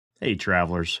Hey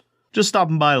travelers, just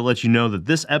stopping by to let you know that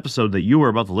this episode that you are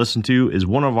about to listen to is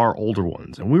one of our older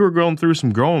ones, and we were going through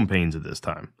some growing pains at this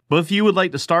time. But if you would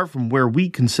like to start from where we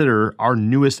consider our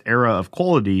newest era of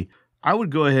quality, I would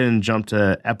go ahead and jump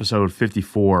to episode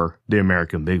 54, The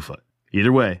American Bigfoot.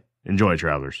 Either way, enjoy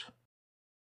travelers.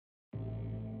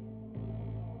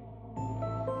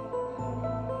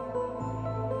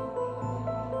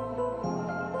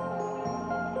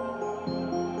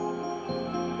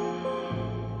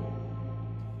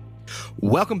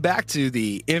 Welcome back to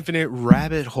the Infinite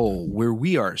Rabbit Hole, where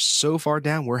we are so far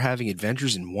down, we're having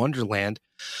adventures in Wonderland.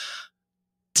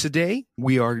 Today,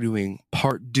 we are doing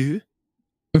part 2,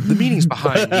 the meanings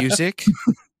behind music,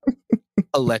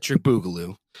 Electric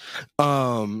Boogaloo.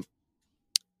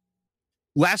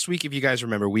 Last week, if you guys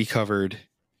remember, we covered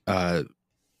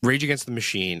Rage Against the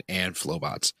Machine and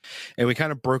Flowbots, and we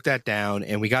kind of broke that down,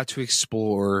 and we got to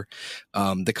explore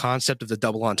the concept of the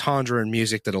double entendre in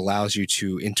music that allows you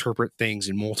to interpret things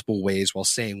in multiple ways while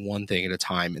saying one thing at a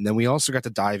time. And then we also got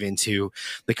to dive into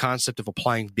the concept of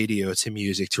applying video to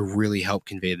music to really help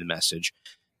convey the message.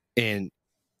 And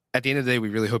at the end of the day, we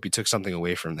really hope you took something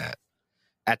away from that.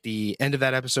 At the end of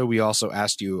that episode, we also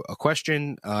asked you a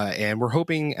question, and we're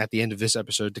hoping at the end of this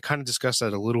episode to kind of discuss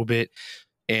that a little bit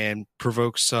and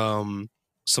provoke some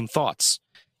thoughts,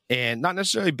 and not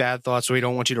necessarily bad thoughts. So we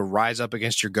don't want you to rise up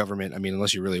against your government. I mean,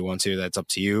 unless you really want to, that's up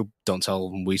to you. Don't tell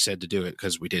them we said to do it,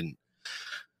 because we didn't.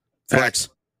 Facts.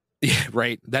 Yeah,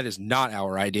 right. That is not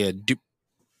our idea. Do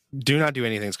not do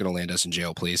anything that's going to land us in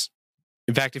jail, please.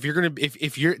 In fact, if you're at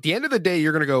the end of the day,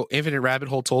 you're going to go, Infinite Rabbit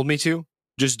Hole told me to,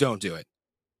 just don't do it.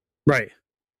 Right.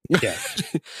 Yeah.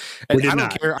 And I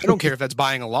don't care if that's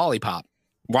buying a lollipop.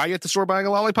 Why are you at the store buying a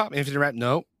lollipop? Infinite Rabbit?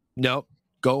 No.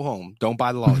 Go home. Don't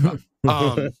buy the lollipop.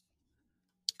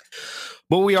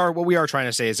 What we are trying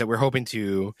to say is that we're hoping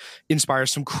to inspire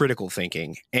some critical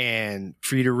thinking, and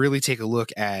for you to really take a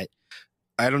look at,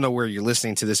 I don't know where you're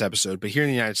listening to this episode, but here in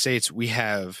the United States, we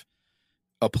have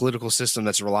a political system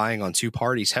that's relying on two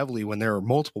parties heavily when there are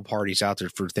multiple parties out there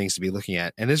for things to be looking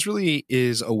at. And this really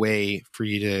is a way for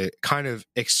you to kind of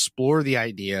explore the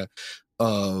idea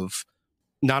of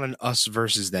not an us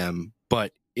versus them,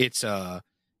 but it's us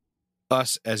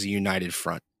as a united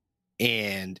front.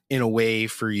 And in a way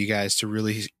for you guys to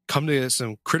really come to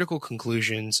some critical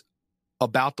conclusions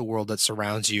about the world that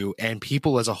surrounds you and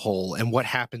people as a whole, and what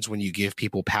happens when you give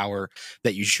people power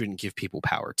that you shouldn't give people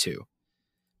power to.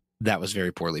 That was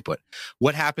very poorly put.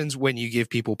 What happens when you give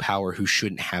people power who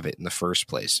shouldn't have it in the first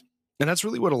place? And that's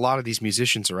really what a lot of these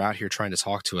musicians are out here trying to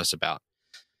talk to us about.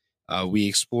 We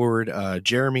explored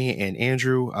Jeremy and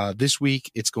Andrew. This week,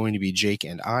 it's going to be Jake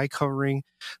and I covering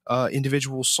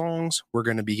individual songs. We're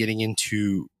going to be getting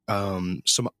into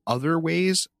some other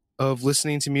ways of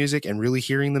listening to music and really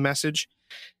hearing the message.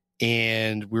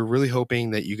 And we're really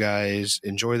hoping that you guys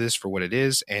enjoy this for what it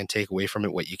is and take away from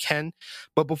it what you can.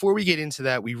 But before we get into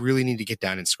that, we really need to get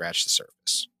down and scratch the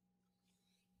surface.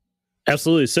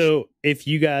 Absolutely. So if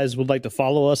you guys would like to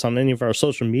follow us on any of our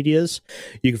social medias,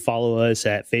 you can follow us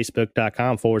at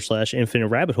facebook.com/Infinite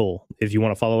Rabbit Hole. If you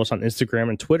want to follow us on Instagram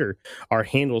and Twitter, our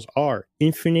handles are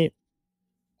Infinite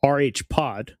RH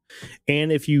Pod.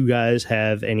 And if you guys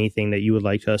have anything that you would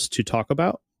like us to talk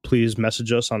about, please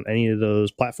message us on any of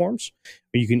those platforms.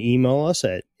 Or you can email us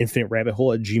at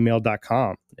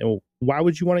infiniterabbithole@gmail.com. And why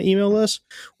would you want to email us?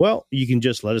 Well, you can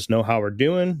just let us know how we're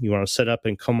doing. You want to set up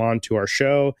and come on to our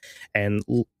show and,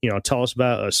 tell us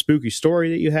about a spooky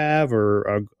story that you have,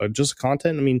 or just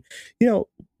content. I mean,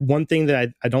 one thing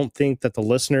that I don't think that the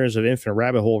listeners of Infinite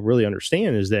Rabbit Hole really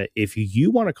understand is that if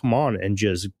you want to come on and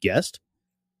just guest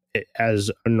as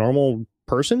a normal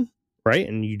person, right,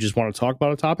 and you just want to talk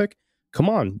about a topic, come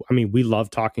on. I mean, we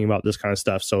love talking about this kind of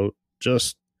stuff. So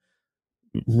just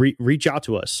reach out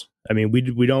to us. I mean,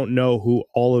 we don't know who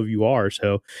all of you are,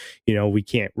 so we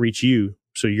can't reach you.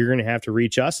 So you're going to have to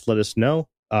reach us. Let us know.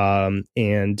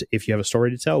 And if you have a story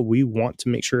to tell, we want to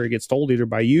make sure it gets told either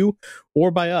by you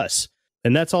or by us.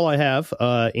 And that's all I have.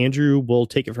 Andrew will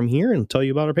take it from here and tell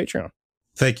you about our Patreon.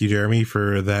 Thank you, Jeremy,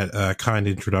 for that kind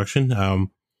introduction.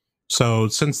 So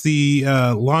since the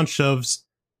launch of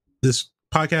this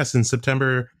podcast in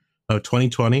September of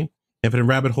 2020, Infinite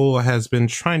Rabbit Hole has been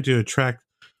trying to attract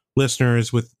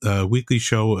listeners with a weekly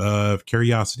show of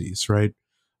curiosities, right?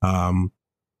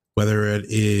 Whether it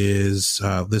is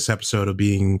this episode of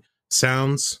being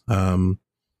sounds,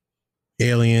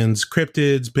 aliens,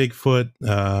 cryptids, Bigfoot,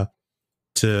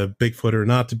 to Bigfoot or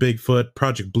not to Bigfoot,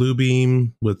 Project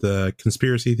Bluebeam with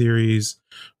conspiracy theories,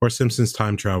 or Simpsons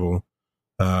time travel,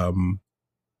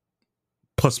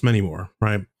 plus many more,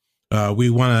 right? We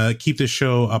want to keep this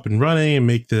show up and running and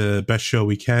make the best show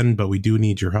we can, but we do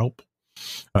need your help.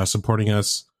 Supporting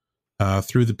us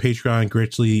through the Patreon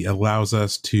greatly allows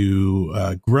us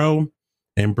to grow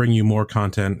and bring you more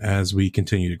content as we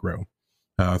continue to grow.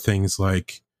 Things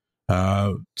like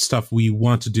stuff we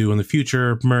want to do in the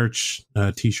future, merch,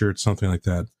 t-shirts, something like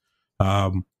that.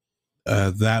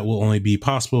 That will only be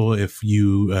possible if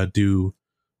you do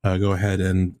go ahead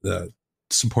and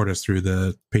support us through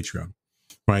the Patreon,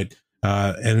 right?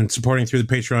 And supporting through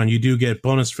the Patreon, you do get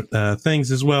bonus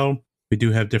things as well. We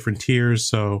do have different tiers,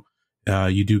 so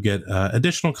you do get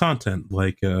additional content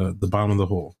like the bottom of the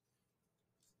hole.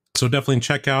 So definitely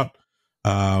check out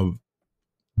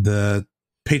the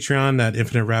Patreon at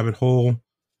Infinite Rabbit Hole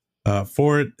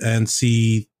for it and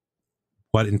see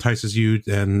what entices you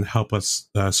and help us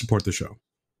support the show.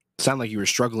 Sound like you were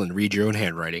struggling to read your own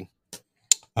handwriting.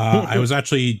 I was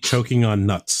actually choking on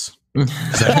nuts.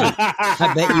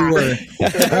 I bet you were.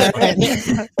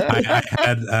 I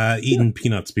had eaten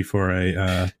peanuts before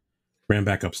I ran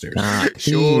back upstairs.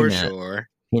 Sure.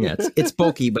 Peanuts. It's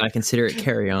bulky, but I consider it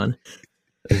carry on.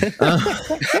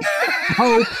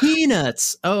 Oh,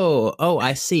 peanuts. Oh,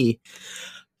 I see.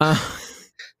 Hey,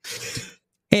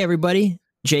 everybody.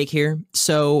 Jake here.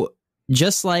 So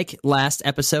just like last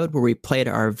episode where we played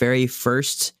our very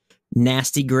first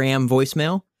Nastygram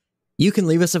voicemail, you can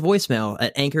leave us a voicemail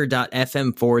at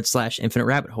anchor.fm/infinite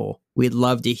rabbit hole. We'd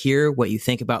love to hear what you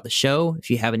think about the show,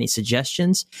 if you have any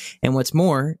suggestions. And what's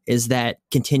more is that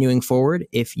continuing forward,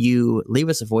 if you leave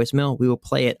us a voicemail, we will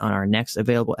play it on our next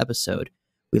available episode.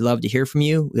 We love to hear from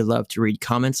you. We love to read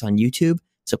comments on YouTube.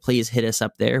 So please hit us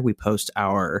up there. We post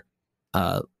our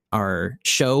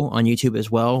show on YouTube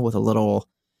as well with a little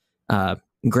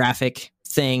graphic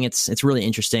thing. It's really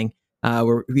interesting.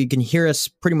 You can hear us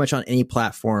pretty much on any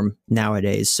platform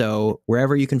nowadays. So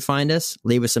wherever you can find us,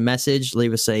 leave us a message,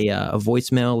 leave us a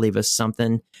voicemail, leave us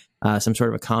something, some sort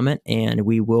of a comment, and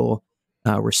we will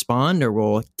respond or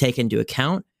we'll take into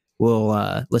account.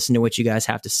 We'll listen to what you guys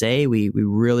have to say. We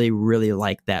really, really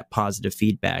like that positive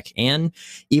feedback. And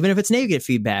even if it's negative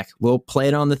feedback, we'll play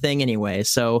it on the thing anyway.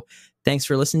 So thanks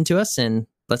for listening to us, and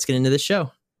let's get into the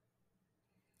show.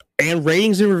 And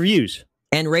ratings and reviews.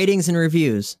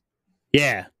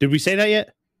 Yeah. Did we say that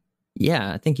yet?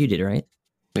 Yeah, I think you did, right?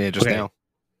 Yeah, just now.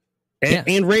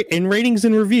 And ratings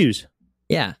and reviews.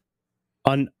 Yeah.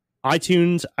 On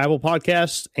iTunes, Apple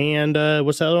Podcasts, and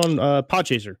what's that on?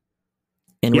 Podchaser.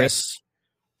 And yes.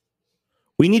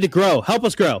 We need to grow. Help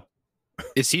us grow.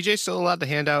 Is CJ still allowed to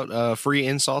hand out free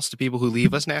insults to people who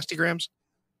leave us nastygrams?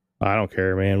 I don't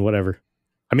care, man. Whatever.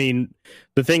 I mean,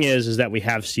 the thing is that we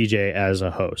have CJ as a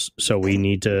host, so we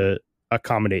need to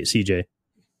accommodate CJ.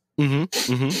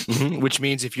 Which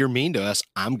means if you're mean to us,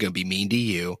 I'm going to be mean to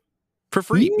you for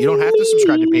free. You don't have to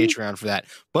subscribe to Patreon for that.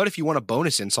 But if you want a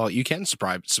bonus insult, you can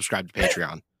subscribe to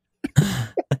Patreon.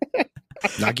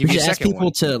 I'll give you a ask second people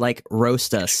one. to like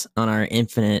roast us on our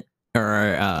infinite or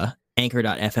our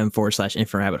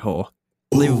anchor.fm/infinite rabbit hole.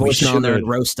 Leave a voicemail on there and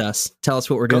roast us. Tell us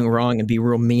what we're doing wrong and be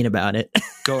real mean about it.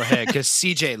 Go ahead, because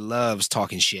CJ loves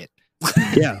talking shit.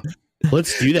 Yeah,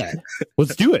 let's do that.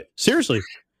 Let's do it. Seriously.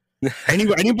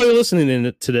 Anybody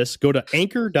listening to this, go to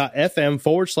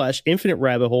anchor.fm/infinite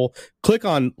rabbit hole, click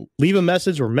on leave a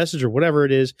message or whatever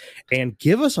it is, and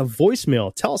give us a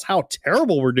voicemail. Tell us how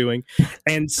terrible we're doing,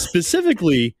 and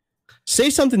specifically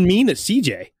say something mean to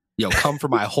CJ. Yo, come for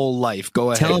my whole life. Go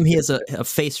ahead. Tell him he has a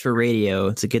face for radio.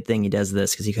 It's a good thing he does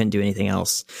this because he couldn't do anything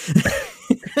else.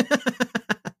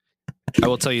 I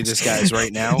will tell you this, guys,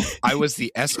 right now. I was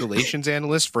the escalations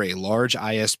analyst for a large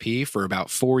ISP for about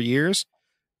 4 years.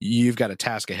 You've got a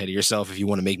task ahead of yourself if you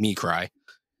want to make me cry.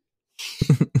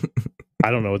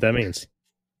 I don't know what that means.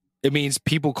 It means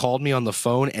people called me on the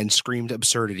phone and screamed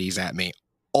absurdities at me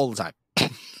all the time.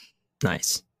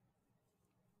 Nice.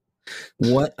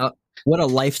 What a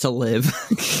life to live.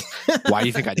 Why do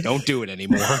you think I don't do it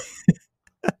anymore?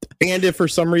 And if for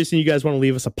some reason you guys want to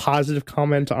leave us a positive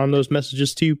comment on those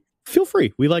messages too, feel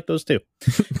free. We like those too.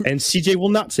 And CJ will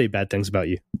not say bad things about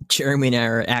you. Jeremy and I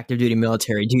are active duty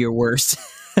military. Do your worst.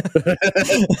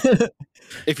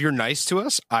 If you're nice to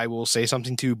us, I will say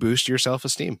something to boost your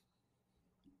self-esteem.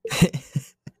 Yeah,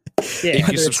 if you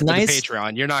whether it's subscribe nice, to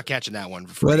Patreon, you're not catching that one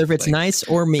for free. whether if it's nice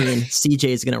or mean, CJ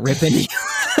is going to rip into you.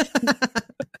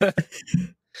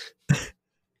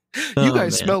 You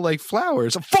guys smell like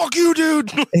flowers. Fuck you,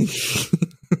 dude.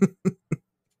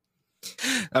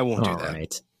 I won't do that.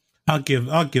 Right. I'll give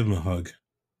him a hug.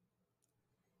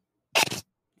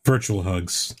 Virtual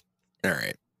hugs. All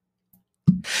right.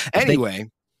 Anyway,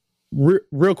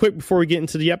 real quick before we get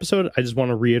into the episode, I just want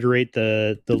to reiterate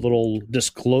the little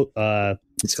disclaimer.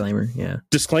 Yeah,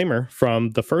 disclaimer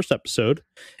from the first episode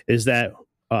is that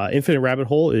Infinite Rabbit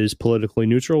Hole is politically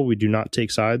neutral. We do not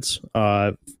take sides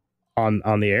on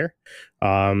the air.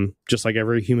 Just like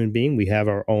every human being, we have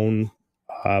our own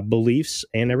beliefs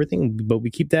and everything, but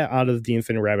we keep that out of the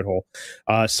Infinite Rabbit Hole.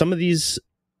 Some of these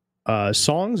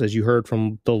songs, as you heard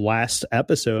from the last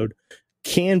episode,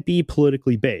 can be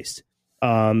politically based.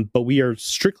 But we are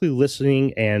strictly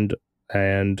listening and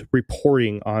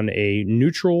reporting on a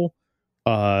neutral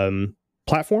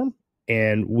platform,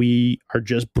 and we are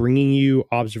just bringing you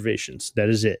observations. That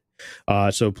is it.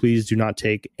 So please do not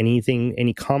take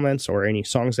any comments or any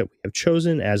songs that we have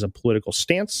chosen as a political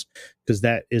stance, because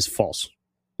that is false.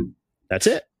 That's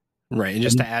it. Right. And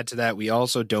just to add to that, we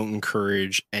also don't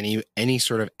encourage any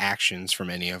sort of actions from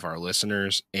any of our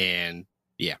listeners. And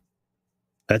yeah,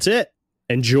 that's it.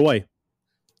 Enjoy.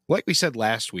 Like we said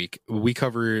last week, we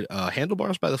covered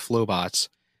Handlebars by the Flowbots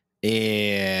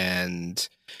and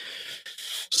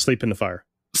Sleep in the Fire.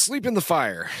 Sleep in the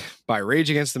Fire by Rage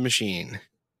Against the Machine.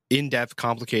 In-depth,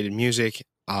 complicated music,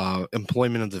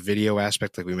 employment of the video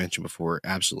aspect, like we mentioned before,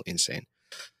 absolutely insane.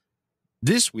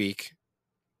 This week,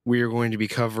 we are going to be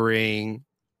covering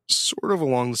sort of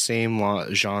along the same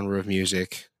genre of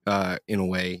music, in a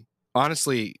way.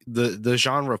 Honestly, the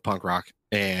genre of punk rock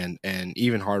and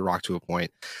even hard rock to a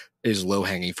point is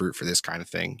low-hanging fruit for this kind of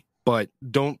thing. But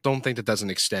don't think that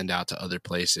doesn't extend out to other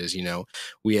places. You know,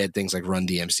 we had things like Run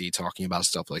DMC talking about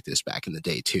stuff like this back in the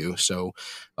day too. So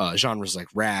genres like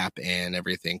rap and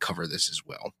everything cover this as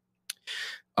well.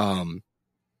 I'm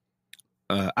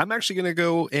actually going to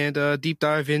go and deep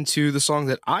dive into the song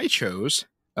that I chose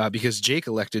because Jake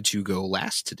elected to go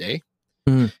last today.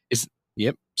 Mm.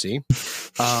 Yep. See,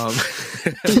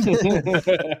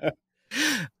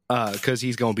 because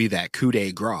he's going to be that coup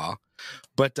de grace.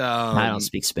 But I don't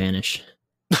speak Spanish.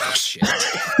 Oh shit!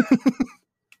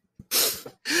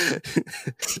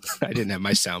 I didn't have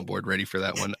my soundboard ready for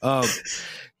that one.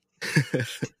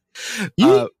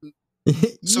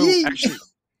 So actually,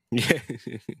 yeah.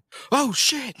 Oh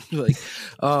shit! Like,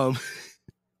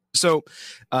 so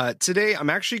today I'm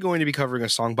actually going to be covering a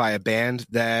song by a band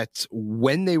that,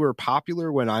 when they were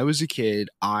popular when I was a kid,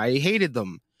 I hated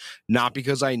them. Not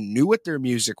because I knew what their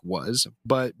music was,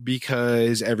 but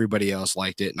because everybody else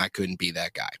liked it and I couldn't be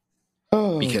that guy.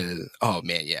 Because, oh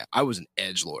man, yeah, I was an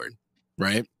edgelord,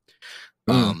 right?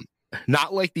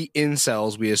 Not like the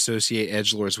incels we associate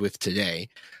edgelords with today,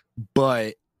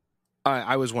 but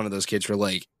I was one of those kids where,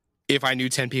 like, if I knew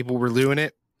 10 people were doing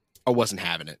it, I wasn't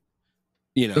having it.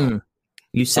 You know,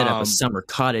 you set up a summer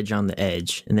cottage on the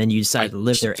edge, and then you decide to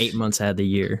live there 8 months out of the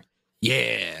year.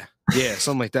 Yeah,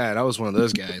 something like that. I was one of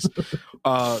those guys.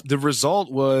 The result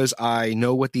was I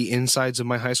know what the insides of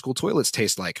my high school toilets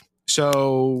taste like.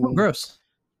 So gross.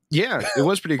 Yeah, it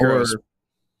was pretty gross.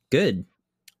 Good.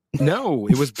 No,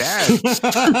 it was bad.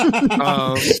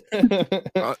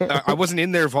 I wasn't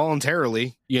in there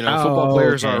voluntarily. You know, football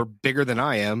players are bigger than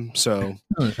I am. So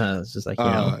it's just like,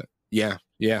 yeah.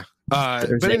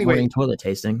 But anyway, toilet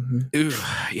tasting. Ooh,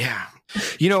 yeah.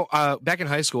 You know, back in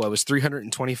high school, I was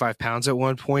 325 pounds at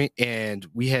one point, and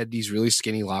we had these really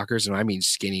skinny lockers, and I mean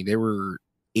skinny. They were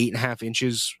 8.5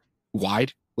 inches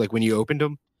wide, like when you opened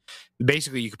them.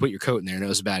 Basically, you could put your coat in there, and that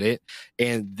was about it.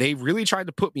 And they really tried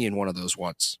to put me in one of those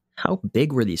once. How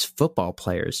big were these football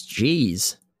players?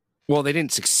 Jeez. Well, they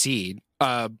didn't succeed.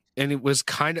 And it was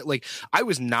kind of like, I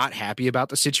was not happy about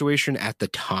the situation at the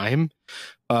time.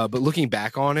 But looking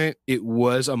back on it, it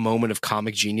was a moment of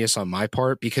comic genius on my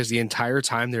part, because the entire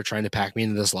time they're trying to pack me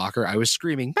into this locker, I was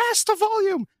screaming, master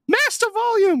volume,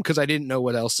 because I didn't know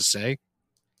what else to say.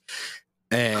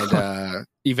 And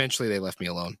eventually they left me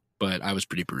alone, but I was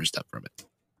pretty bruised up from it.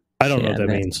 I don't know what that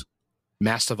means.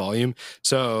 Master volume.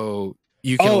 So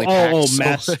you can only pack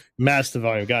mass the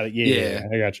volume. Got it. Yeah,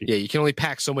 I got you. Yeah, you can only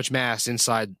pack so much mass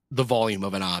inside the volume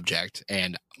of an object,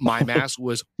 and my mass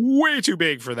was way too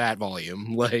big for that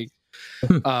volume. Like,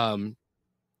 but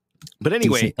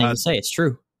anyway, you say it's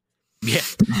true.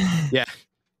 Yeah,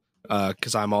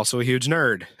 because I'm also a huge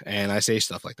nerd and I say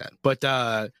stuff like that. But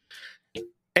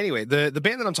anyway, the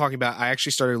band that I'm talking about, I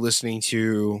actually started listening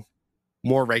to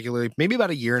more regularly, maybe about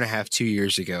 1.5 years, 2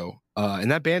 years ago, and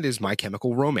that band is My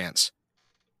Chemical Romance.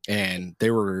 And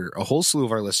there were a whole slew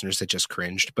of our listeners that just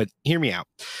cringed, but hear me out.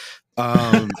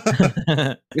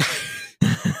 I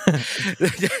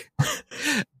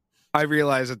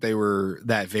realized that they were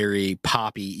that very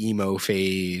poppy emo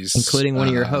phase, including one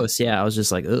of your hosts. Yeah, I was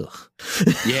just like, ugh.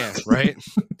 Yeah, right.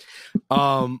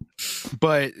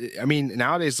 But I mean,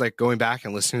 nowadays, like going back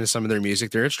and listening to some of their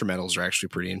music, their instrumentals are actually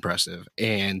pretty impressive.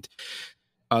 And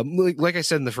like I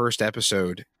said in the first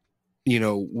episode, you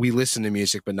know, we listen to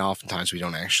music, but oftentimes we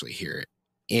don't actually hear it.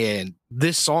 And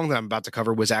this song that I'm about to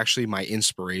cover was actually my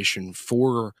inspiration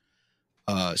for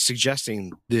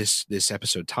suggesting this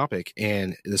episode topic.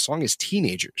 And the song is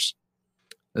Teenagers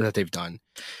that they've done.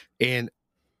 And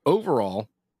overall,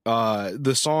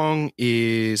 the song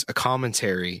is a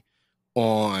commentary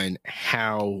on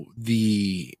how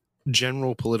the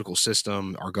general political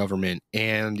system, our government,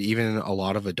 and even a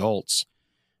lot of adults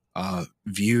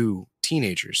view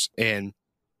teenagers. And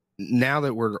now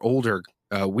that we're older,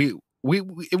 we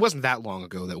it wasn't that long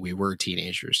ago that we were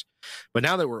teenagers, but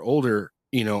now that we're older,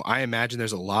 you know, I imagine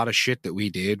there's a lot of shit that we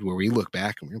did where we look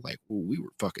back and we're like, well, we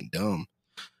were fucking dumb,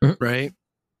 right?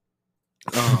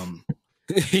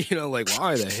 You know, like,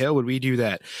 why the hell would we do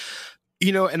that?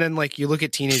 You know, and then like you look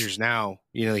at teenagers now,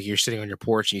 you know, like you're sitting on your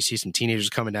porch and you see some teenagers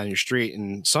coming down your street,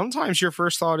 and sometimes your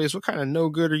first thought is, what kind of no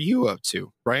good are you up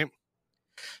to, right?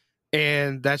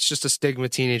 And that's just a stigma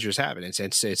teenagers have, and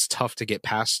it's tough to get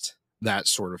past that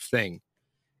sort of thing.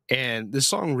 And this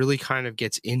song really kind of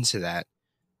gets into that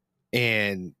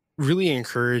and really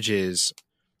encourages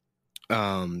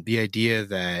the idea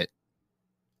that,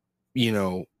 you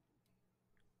know,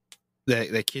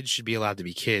 that kids should be allowed to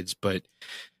be kids, but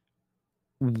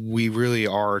we really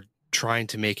are trying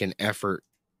to make an effort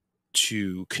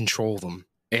to control them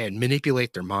and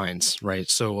manipulate their minds, right?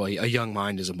 So a young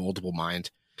mind is a moldable mind,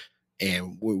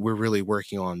 and we're really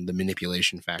working on the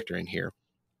manipulation factor in here.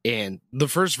 And the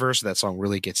first verse of that song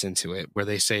really gets into it, where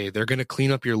they say they're going to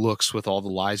clean up your looks with all the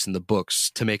lies in the books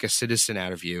to make a citizen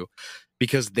out of you,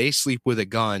 because they sleep with a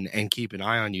gun and keep an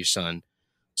eye on you, son,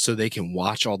 so they can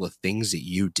watch all the things that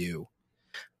you do.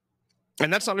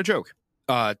 And that's not a joke.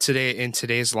 Today, in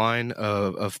today's line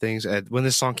of things, when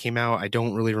this song came out, I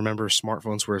don't really remember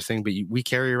smartphones were a thing, but we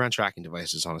carry around tracking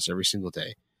devices on us every single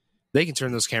day. They can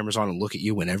turn those cameras on and look at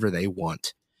you whenever they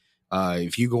want.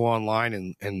 If you go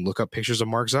online and look up pictures of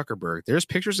Mark Zuckerberg, there's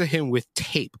pictures of him with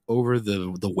tape over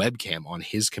the webcam on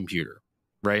his computer,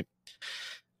 right?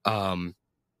 And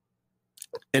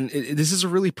this is a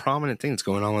really prominent thing that's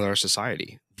going on with our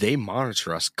society. They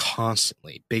monitor us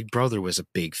constantly. Big Brother was a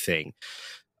big thing.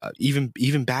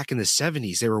 Even back in the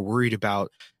 70s, they were worried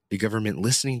about the government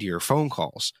listening to your phone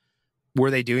calls. Were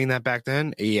they doing that back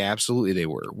then? Yeah, absolutely they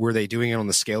were. Were they doing it on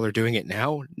the scale they're doing it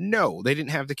now? No, they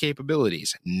didn't have the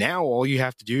capabilities. Now all you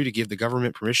have to do to give the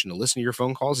government permission to listen to your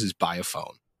phone calls is buy a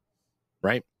phone,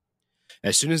 right?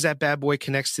 As soon as that bad boy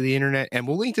connects to the internet, and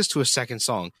we'll link this to a second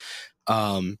song,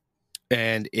 and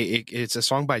it's a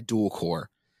song by Dual Core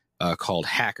called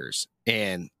Hackers.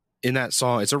 And in that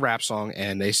song, it's a rap song,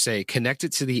 and they say, connect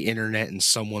it to the internet and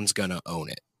someone's gonna own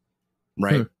it,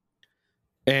 right?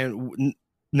 And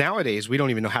nowadays, we don't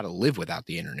even know how to live without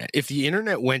the internet. If the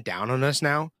internet went down on us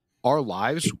now, our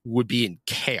lives would be in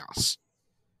chaos,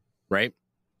 right?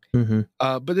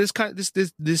 But this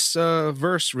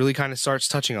verse really kind of starts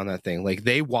touching on that thing. Like,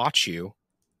 they watch you,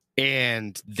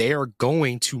 and they are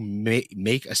going to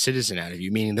make a citizen out of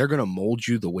you, meaning they're going to mold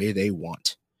you the way they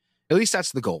want. At least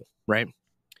that's the goal, right?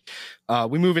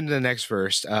 We move into the next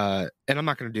verse, and I'm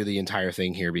not going to do the entire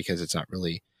thing here because it's not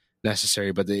really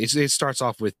necessary, but it starts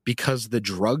off with, because the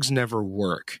drugs never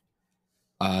work.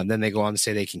 Then they go on to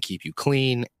say they can keep you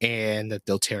clean and that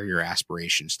they'll tear your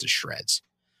aspirations to shreds.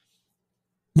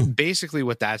 Basically,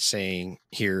 what that's saying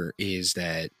here is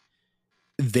that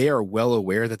they are well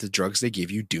aware that the drugs they give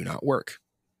you do not work,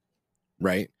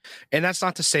 right? And that's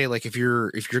not to say, like, if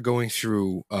you're going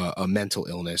through a mental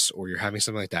illness or you're having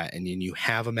something like that, and you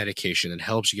have a medication that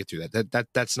helps you get through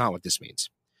that's not what this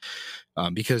means.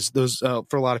 Because those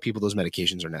for a lot of people, those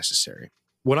medications are necessary.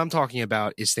 What I'm talking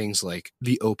about is things like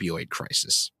the opioid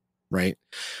crisis, right?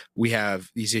 We have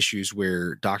these issues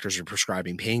where doctors are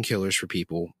prescribing painkillers for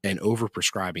people and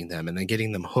over-prescribing them and then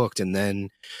getting them hooked, and then,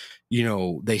 you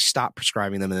know, they stop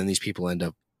prescribing them, and then these people end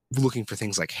up looking for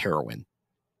things like heroin.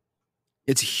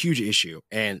 It's a huge issue,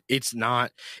 and it's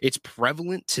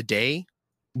prevalent today,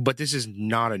 but this is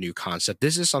not a new concept.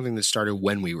 This is something that started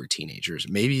when we were teenagers,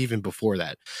 maybe even before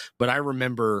that. But I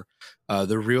remember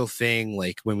the real thing,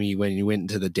 like when you went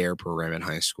into the DARE program in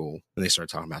high school and they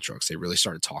started talking about drugs, they really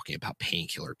started talking about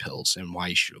painkiller pills and why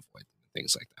you should avoid them,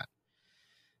 things like that.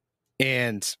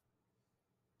 And,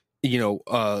 you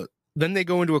know, then they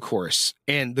go into a chorus,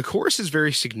 and the chorus is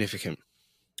very significant.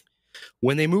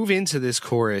 When they move into this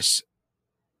chorus,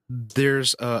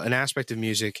 there's an aspect of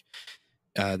music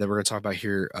that we're going to talk about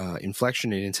here,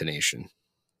 inflection and intonation.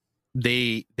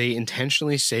 They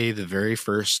intentionally say the very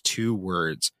first two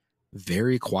words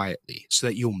very quietly so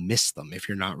that you'll miss them if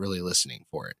you're not really listening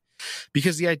for it.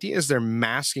 Because the idea is they're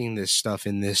masking this stuff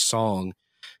in this song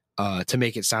to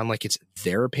make it sound like it's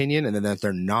their opinion, and then that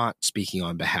they're not speaking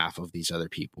on behalf of these other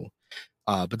people.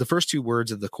 But the first two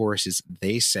words of the chorus is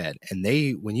 "they said," and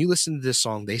when you listen to this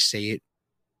song, they say it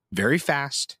very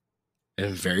fast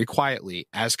and very quietly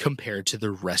as compared to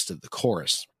the rest of the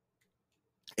chorus.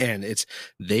 And it's,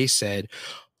 they said,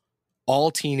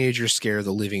 all teenagers scare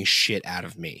the living shit out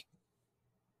of me.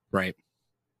 Right?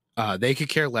 They could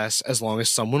care less as long as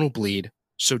someone will bleed.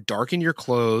 So darken your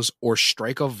clothes or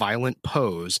strike a violent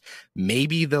pose.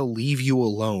 Maybe they'll leave you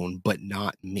alone, but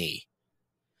not me.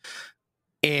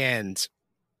 And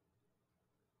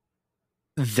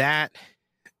that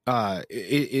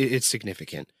it's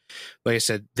significant. Like I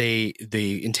said, they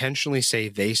intentionally say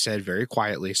 "they said" very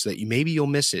quietly so that you'll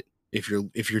miss it if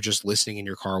you're just listening in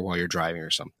your car while you're driving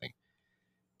or something.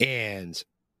 And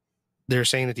they're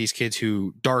saying that these kids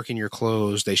who darken your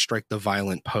clothes, they strike the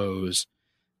violent pose,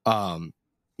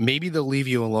 maybe they'll leave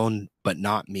you alone, but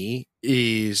not me,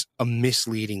 is a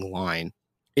misleading line.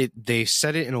 They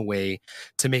said it in a way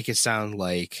to make it sound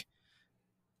like,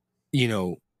 you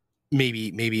know,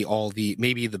 maybe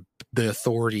the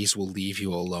authorities will leave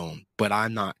you alone, but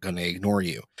I'm not going to ignore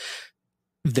you.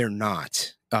 They're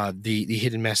not. The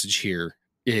hidden message here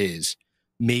is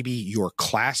maybe your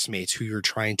classmates who you're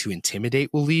trying to intimidate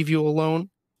will leave you alone,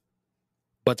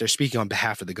 but they're speaking on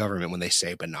behalf of the government when they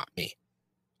say, but not me.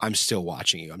 I'm still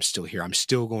watching you. I'm still here. I'm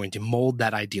still going to mold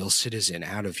that ideal citizen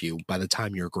out of you by the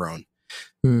time you're grown.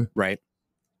 Right.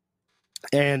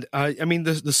 And I mean,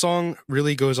 the song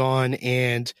really goes on,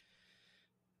 and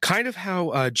kind of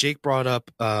how Jake brought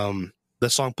up the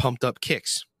song "Pumped Up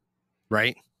Kicks,"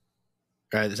 right?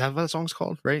 Is that what the song's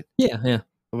called? Right? Yeah.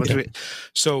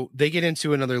 So they get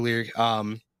into another lyric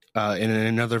in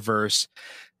another verse.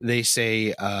 They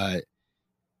say,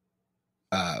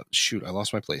 shoot, I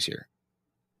lost my place here.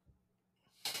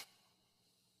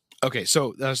 Okay,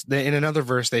 so in another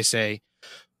verse they say,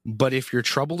 but if you're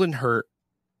troubled and hurt,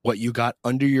 what you got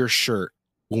under your shirt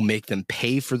will make them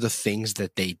pay for the things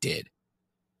that they did.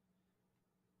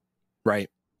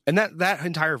 Right? And that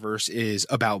entire verse is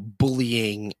about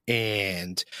bullying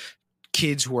and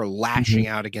kids who are lashing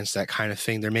out against that kind of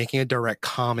thing. They're making a direct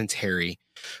commentary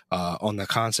on the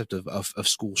concept of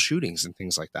school shootings and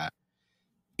things like that.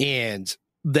 And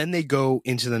then they go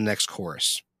into the next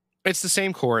chorus. It's the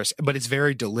same chorus, but it's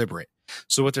very deliberate.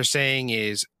 So what they're saying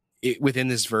is within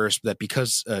this verse that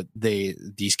because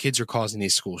these kids are causing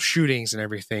these school shootings and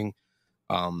everything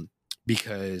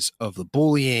because of the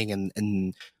bullying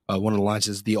and one of the lines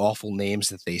is the awful names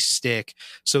that they stick.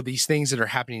 So these things that are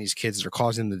happening to these kids that are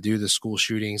causing them to do the school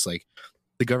shootings, like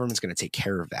the government's going to take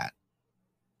care of that.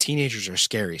 Teenagers are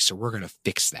scary, so we're going to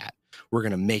fix that. We're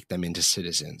going to make them into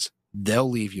citizens. They'll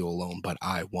leave you alone, but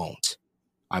I won't.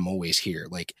 I'm always here.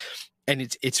 Like, and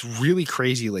it's really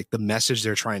crazy, like the message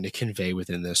they're trying to convey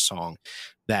within this song,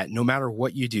 that no matter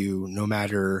what you do, no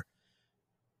matter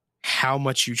how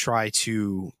much you try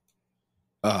to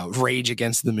rage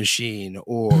against the machine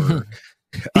or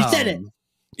he said it.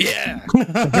 Yeah.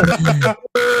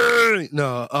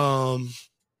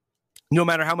 No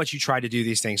matter how much you try to do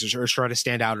these things or try to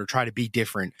stand out or try to be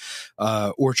different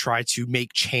or try to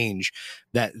make change,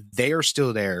 that they are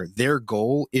still there. Their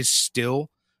goal is still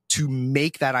to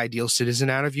make that ideal citizen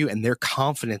out of you, and they're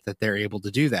confident that they're able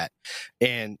to do that.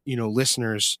 And, you know,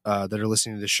 listeners that are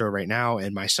listening to the show right now,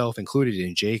 and myself included,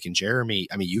 and Jake and Jeremy,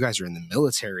 I mean, you guys are in the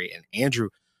military, and Andrew,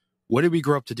 what did we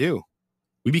grow up to do?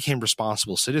 We became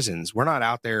responsible citizens. We're not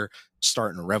out there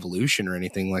starting a revolution or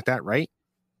anything like that, right?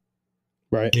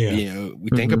 Right. Yeah. You know,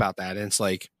 we think about that, and it's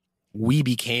like we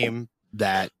became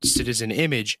that citizen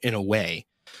image in a way.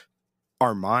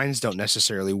 Our minds don't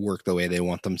necessarily work the way they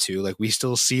want them to. Like, we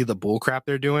still see the bull crap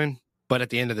they're doing, but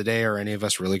at the end of the day, are any of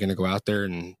us really going to go out there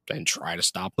and try to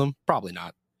stop them? Probably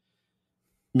not.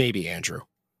 Maybe Andrew,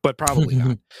 but probably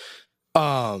not.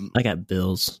 I got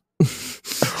bills.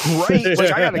 Right.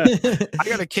 Like, I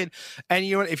got a kid. And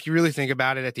you know what? If you really think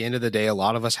about it, at the end of the day, a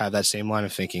lot of us have that same line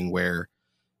of thinking where,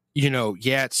 you know,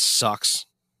 yeah, it sucks,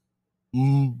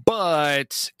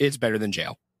 but it's better than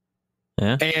jail.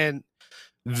 Yeah. And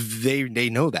they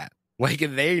know that. Like,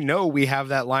 they know we have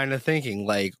that line of thinking.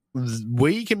 Like,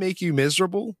 we can make you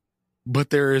miserable, but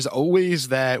there is always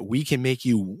that we can make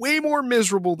you way more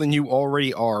miserable than you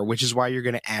already are, which is why you're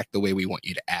going to act the way we want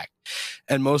you to act.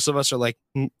 And most of us are like,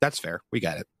 that's fair. We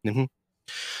got it.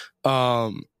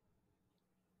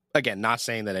 Again, not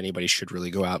saying that anybody should really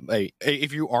go out.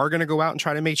 If you are going to go out and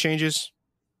try to make changes,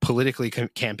 politically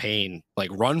campaign, like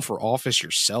run for office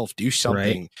yourself, do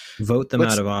something. Right. Vote them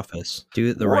out of office. Do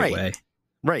it the right way.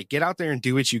 Right. Get out there and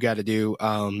do what you got to do.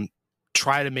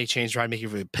 Try to make change, try to make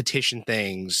it petition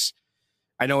things.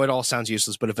 I know it all sounds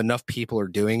useless, but if enough people are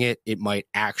doing it, it might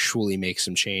actually make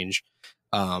some change.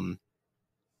 And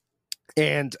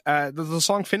the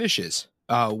song finishes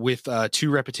with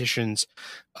 2 repetitions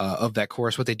of that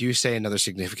chorus. What they do say, another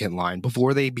significant line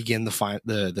before they begin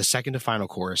the second to final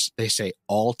chorus, they say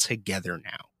 "all together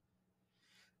now,"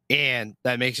 and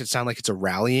that makes it sound like it's a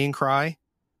rallying cry,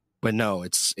 but no,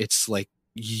 it's like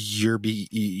you're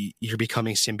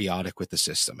becoming symbiotic with the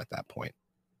system at that point.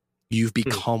 You've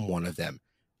become one of them.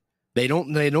 They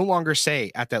no longer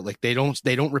say at that, like they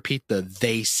don't repeat the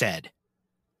 "they said."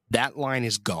 That line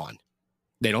is gone.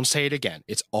 They don't say it again.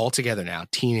 It's all together now.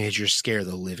 Teenagers scare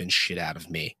the living shit out of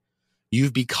me.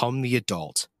 You've become the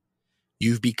adult.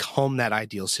 You've become that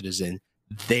ideal citizen.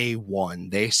 They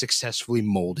won. They successfully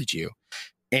molded you.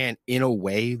 And in a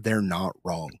way, they're not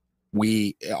wrong.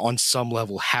 We, on some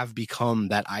level, have become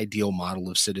that ideal model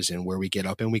of citizen where we get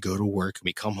up and we go to work and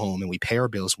we come home and we pay our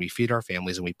bills and we feed our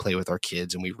families and we play with our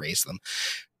kids and we raise them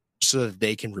so that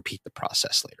they can repeat the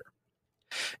process later.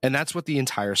 And that's what the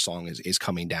entire song is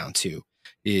coming down to,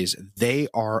 is they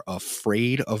are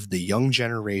afraid of the young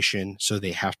generation, so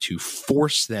they have to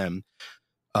force them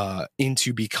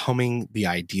into becoming the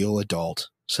ideal adult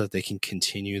so that they can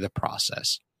continue the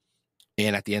process.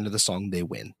 And at the end of the song, they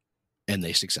win. And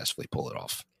they successfully pull it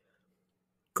off.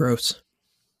 Gross.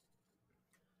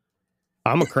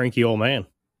 I'm a cranky old man.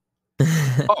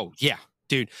 Oh, yeah,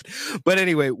 dude. But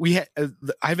anyway, I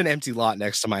have an empty lot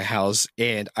next to my house,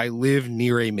 and I live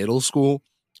near a middle school.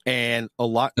 And a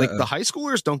lot, like the high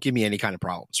schoolers don't give me any kind of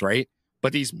problems, right?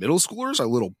 But these middle schoolers are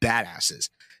little badasses.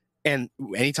 And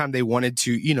anytime they wanted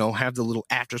to, have the little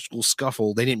after school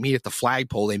scuffle, they didn't meet at the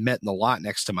flagpole. They met in the lot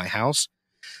next to my house.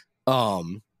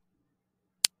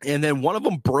 And then one of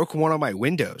them broke one of my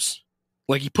windows.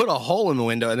 Like, he put a hole in the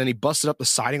window and then he busted up the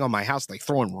siding on my house, like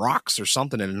throwing rocks or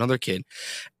something at another kid.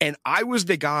 And I was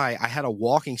the guy, I had a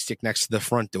walking stick next to the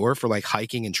front door for like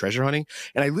hiking and treasure hunting.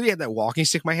 And I literally had that walking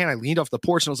stick in my hand. I leaned off the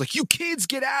porch and I was like, "You kids,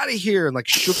 get out of here." And like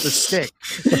shook the stick.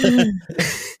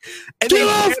 And Get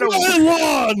off my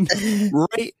lawn!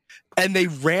 Right. And they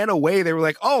ran away. They were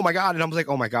like, "Oh my God." And I was like,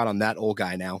 "Oh my God, I'm that old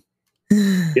guy now."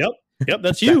 Yep,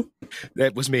 that's you.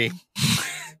 That was me.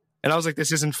 And I was like,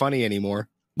 "This isn't funny anymore."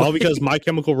 All because My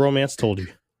Chemical Romance told you.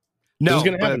 No,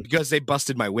 gonna happen. because they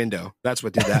busted my window. That's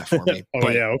what did that for me. Oh,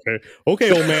 yeah,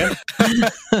 okay, old man.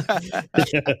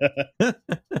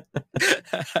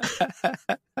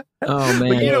 Oh man,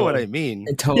 But you know what I mean.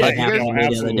 it totally Yeah, happened to me the other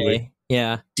absolutely. day.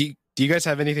 Yeah. Do you guys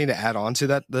have anything to add on to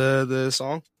that the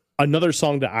song? Another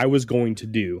song that I was going to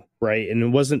do, right? And it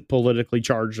wasn't politically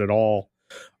charged at all.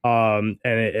 And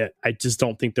I just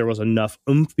don't think there was enough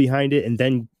oomph behind it. And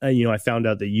then, I found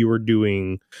out that you were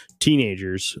doing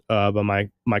Teenagers by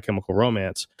My Chemical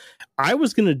Romance. I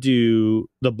was going to do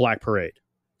The Black Parade.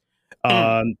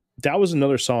 That was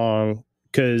another song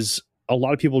because a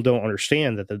lot of people don't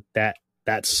understand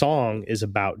that song is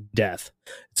about death.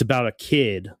 It's about a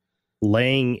kid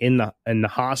laying in the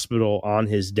hospital on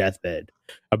his deathbed,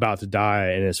 about to die,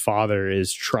 and his father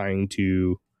is trying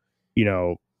to,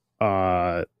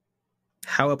 How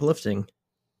uplifting.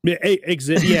 yeah,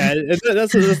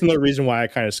 that's another reason why I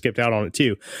kind of skipped out on it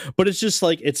too. But it's just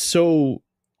like, it's so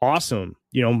awesome.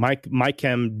 My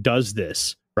Chem does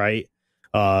this, right?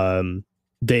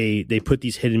 They put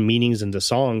these hidden meanings into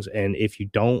songs, and if you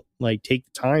don't like take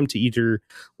the time to either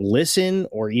listen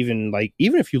or even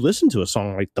if you listen to a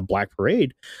song like The Black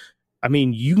Parade, I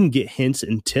mean, you can get hints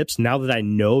and tips. Now that I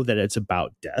know that it's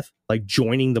about death, like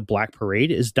joining the Black Parade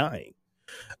is dying.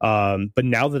 But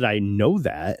now that I know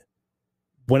that,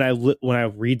 when I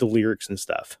read the lyrics and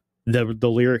stuff, the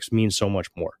lyrics mean so much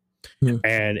more. Yeah.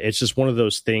 And it's just one of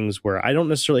those things where I don't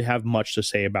necessarily have much to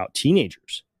say about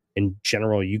teenagers in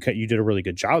general. You did a really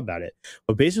good job about it.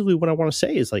 But basically what I want to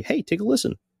say is like, hey, take a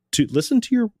listen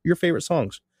to your favorite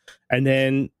songs, and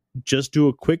then just do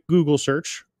a quick Google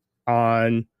search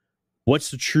on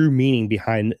what's the true meaning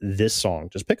behind this song.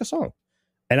 Just pick a song.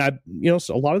 And there's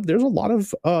a lot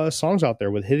of songs out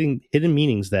there with hidden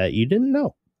meanings that you didn't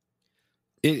know.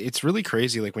 It's really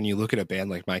crazy. Like when you look at a band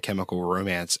like My Chemical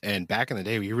Romance, and back in the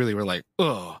day, we really were like,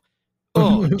 oh,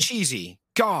 cheesy,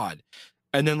 God.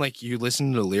 And then like you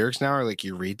listen to the lyrics now, or like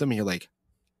you read them, and you're like,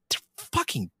 they're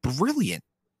fucking brilliant.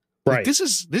 Right. Like, this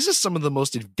is some of the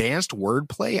most advanced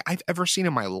wordplay I've ever seen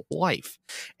in my life,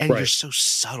 and Right. you're so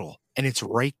subtle, and it's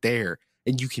right there,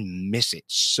 and you can miss it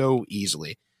so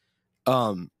easily.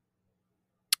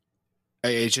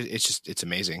 It's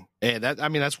amazing. And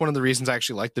that's one of the reasons I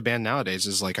actually like the band nowadays,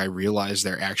 is like I realize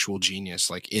their actual genius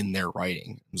like in their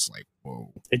writing. It's like,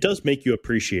 whoa. It does make you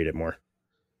appreciate it more.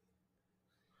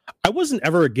 I wasn't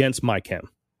ever against My Chem.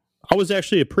 I was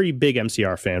actually a pretty big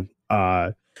MCR fan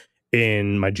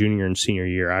in my junior and senior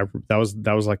year. That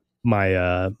was like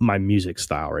my music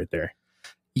style right there.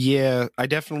 Yeah, I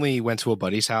definitely went to a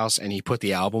buddy's house and he put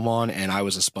the album on, and I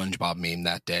was a SpongeBob meme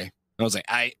that day. I was like,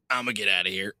 I'm gonna get out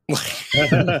of here.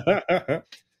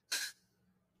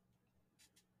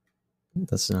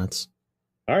 That's nuts.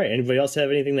 All right. Anybody else have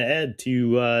anything to add to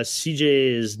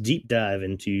CJ's deep dive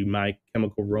into My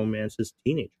Chemical Romance's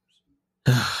teenagers?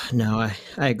 No,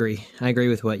 I agree. I agree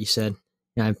with what you said.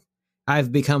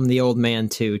 I've become the old man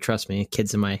too. Trust me,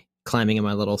 kids climbing in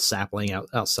my little sapling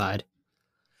outside.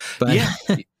 But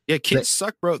yeah, kids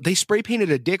suck, bro. They spray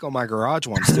painted a dick on my garage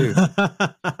once too.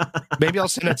 Maybe I'll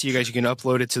send that to you guys. You can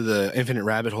upload it to the Infinite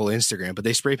Rabbit Hole Instagram. But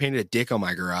they spray painted a dick on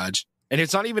my garage, and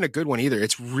it's not even a good one either.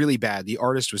 It's really bad. The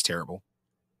artist was terrible.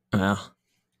 Wow.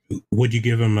 Would you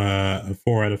give him a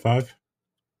 4 out of 5?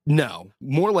 No,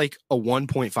 more like a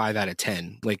 1.5 out of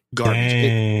 10. Like garbage.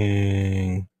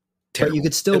 Dang. But you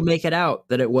could still make it out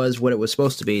that it was what it was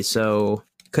supposed to be, so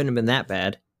couldn't have been that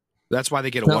bad. That's why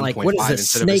they get a It's not 1.5 like, what is this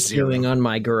instead of a snake 0. doing on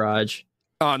my garage?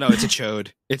 Oh no, it's a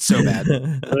chode. It's so bad.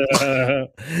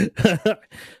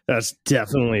 That's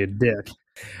definitely a dick.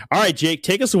 All right, Jake,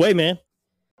 take us away, man.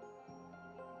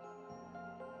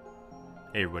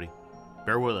 Hey, everybody.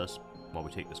 Bear with us while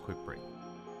we take this quick break.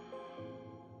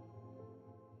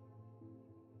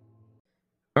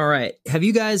 All right. Have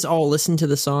you guys all listened to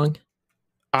the song?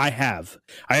 I have.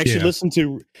 I actually listened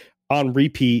to on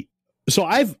repeat. So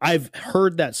I've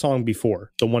heard that song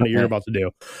before, the one that you're about to do.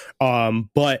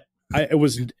 But it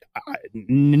was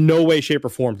no way, shape, or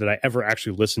form did I ever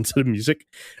actually listen to the music.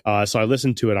 So I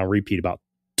listened to it on repeat about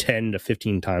 10 to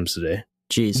 15 times today.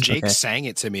 Jeez. Jake okay. sang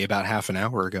it to me about half an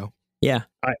hour ago. Yeah.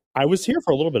 I was here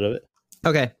for a little bit of it.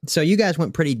 Okay. So you guys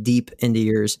went pretty deep into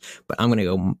yours, but I'm going to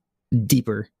go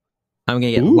deeper. I'm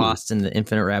going to get lost in the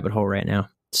infinite rabbit hole right now.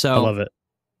 So I love it.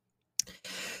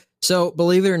 So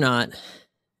believe it or not,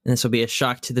 and this will be a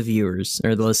shock to the viewers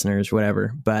or the listeners,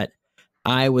 whatever, but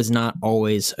I was not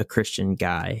always a Christian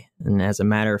guy. And as a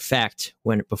matter of fact,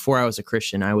 before I was a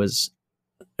Christian, I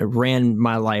ran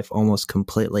my life almost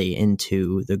completely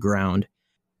into the ground.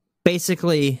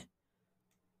 Basically,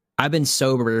 I've been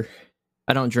sober.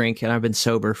 I don't drink, and I've been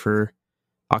sober for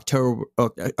October.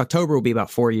 October will be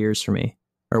about 4 years for me,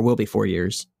 or will be 4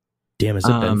 years. Damn, has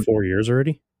it been 4 years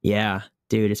already? Yeah,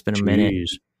 dude, it's been a minute.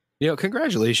 You know,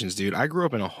 congratulations, dude. I grew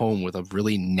up in a home with a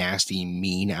really nasty,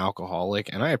 mean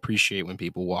alcoholic, and I appreciate when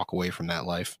people walk away from that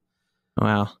life.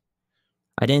 Wow.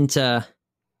 I didn't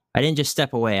just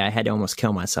step away. I had to almost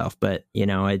kill myself, but you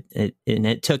know,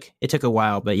 it took a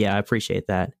while, but yeah, I appreciate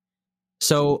that.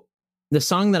 So the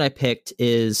song that I picked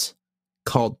is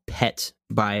called Pet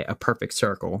by A Perfect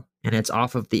Circle, and it's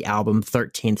off of the album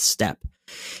 13th Step.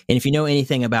 And if you know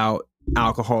anything about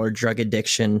alcohol or drug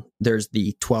addiction, there's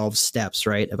the 12 steps,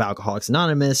 right, of Alcoholics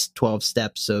Anonymous, 12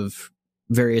 steps of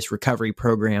various recovery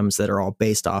programs that are all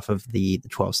based off of the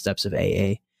 12 steps of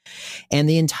AA. And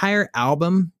the entire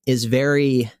album is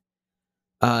very,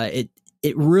 it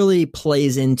really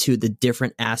plays into the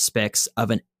different aspects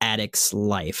of an addict's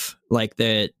life, like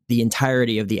the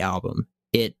entirety of the album.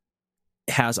 It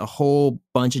has a whole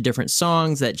bunch of different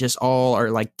songs that just all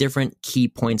are like different key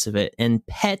points of it. And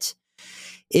Pet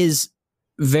is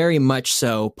very much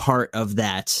so part of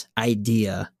that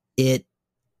idea.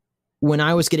 When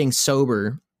I was getting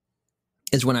sober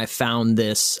is when I found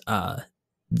this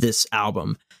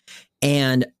album,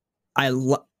 and I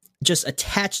just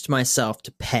attached myself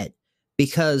to Pet,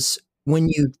 because when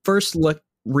you first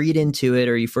read into it,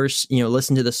 or you first,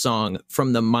 listen to the song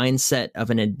from the mindset of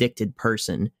an addicted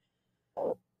person,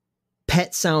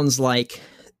 Pet sounds like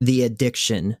the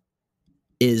addiction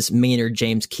is Maynard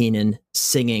James Keenan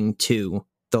singing to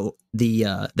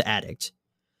the addict.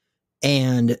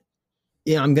 And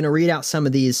I'm going to read out some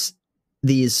of these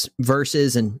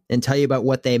verses and tell you about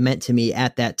what they meant to me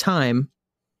at that time.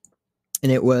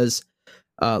 And it was,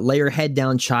 lay your head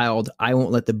down, child, I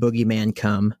won't let the boogeyman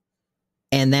come.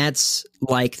 And that's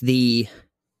like the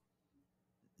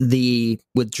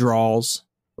withdrawals,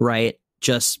 right?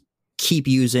 Just keep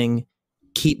using,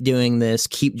 keep doing this,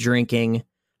 keep drinking.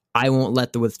 I won't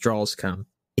let the withdrawals come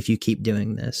if you keep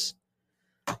doing this.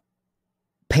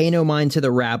 Pay no mind to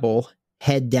the rabble,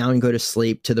 head down, go to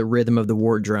sleep to the rhythm of the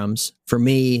war drums. For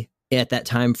me, at that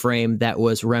time frame, that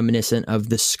was reminiscent of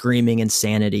the screaming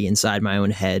insanity inside my own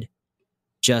head.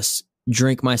 Just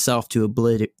drink myself to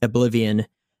oblivion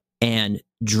and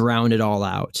drown it all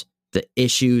out. The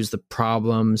issues, the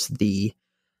problems, the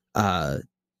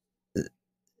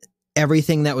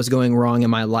everything that was going wrong in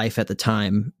my life at the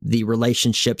time, the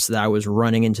relationships that I was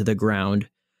running into the ground,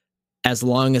 as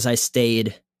long as I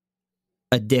stayed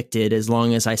addicted, as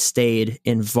long as I stayed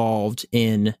involved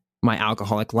in my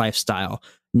alcoholic lifestyle,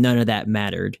 none of that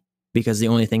mattered, because the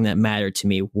only thing that mattered to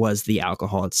me was the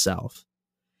alcohol itself.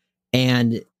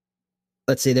 And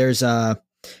let's see, there's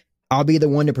I'll be the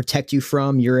one to protect you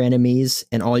from your enemies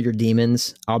and all your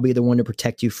demons. I'll be the one to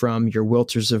protect you from your will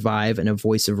to survive and a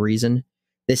voice of reason.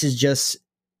 This is just,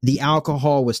 the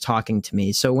alcohol was talking to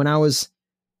me. So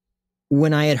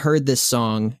when I had heard this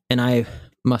song, and I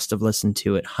must have listened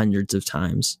to it hundreds of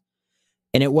times,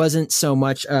 and it wasn't so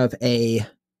much of a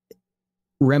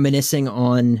reminiscing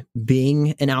on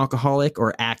being an alcoholic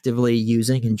or actively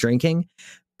using and drinking,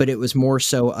 but it was more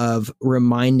so of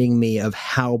reminding me of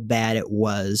how bad it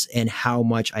was and how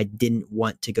much I didn't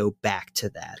want to go back to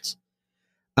that.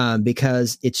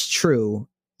 Because it's true,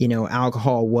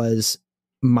 alcohol was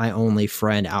my only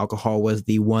friend. Alcohol was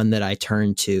the one that I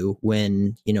turned to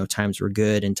when, times were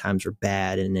good and times were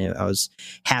bad, and I was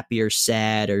happy or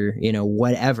sad or,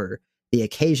 whatever the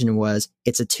occasion was.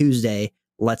 It's a Tuesday,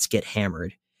 let's get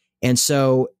hammered. And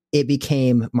so it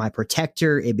became my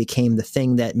protector. It became the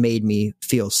thing that made me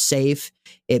feel safe.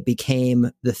 It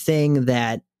became the thing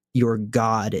that your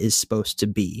God is supposed to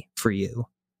be for you.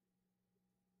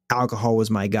 Alcohol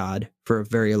was my God for a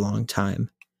very long time.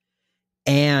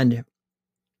 And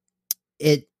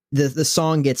the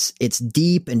song it's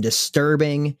deep and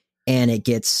disturbing, and it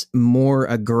gets more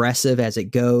aggressive as it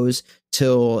goes,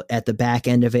 till at the back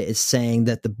end of it is saying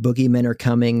that the boogeymen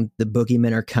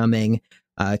are coming,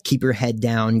 keep your head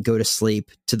down, go to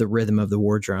sleep to the rhythm of the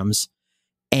war drums.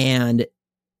 And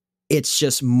it's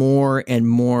just more and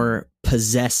more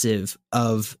possessive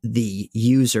of the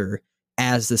user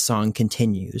as the song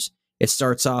continues. It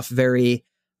starts off very,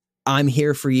 I'm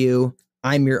here for you,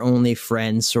 I'm your only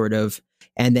friend, sort of.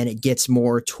 And then it gets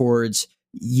more towards,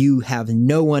 you have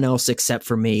no one else except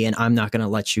for me, and I'm not going to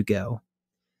let you go.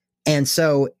 And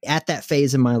so at that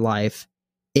phase in my life,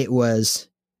 it was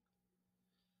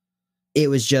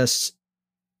just,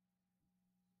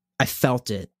 I felt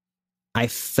it. I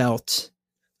felt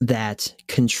that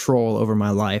control over my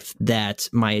life that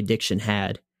my addiction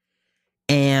had.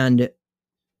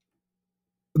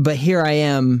 But here I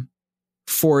am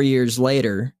 4 years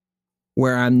later,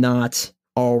 where I'm not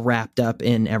all wrapped up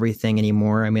in everything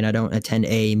anymore. I mean, I don't attend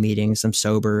AA meetings. I'm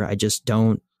sober. I just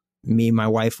don't, me and my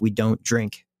wife, we don't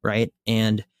drink, right?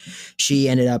 And she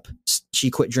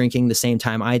quit drinking the same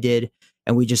time I did.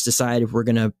 And we just decided we're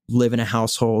going to live in a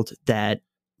household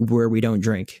where we don't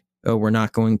drink. We're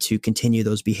not going to continue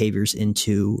those behaviors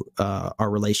into our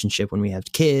relationship when we have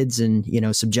kids, and,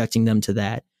 subjecting them to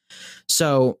that.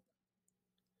 So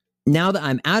now that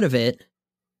I'm out of it,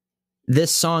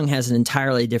 this song has an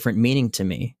entirely different meaning to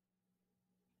me.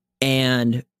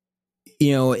 And,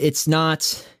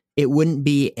 it wouldn't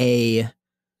be it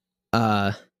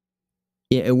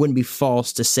wouldn't be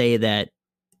false to say that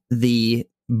the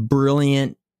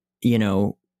brilliant,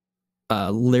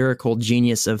 lyrical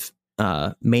genius of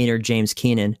Maynard James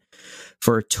Keenan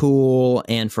for Tool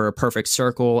and for A Perfect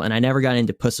Circle, and I never got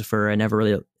into Pussifer. I never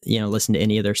really, listened to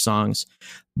any of their songs,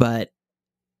 but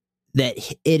that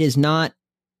it is not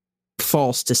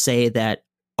false to say that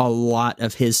a lot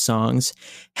of his songs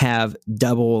have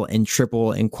double and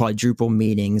triple and quadruple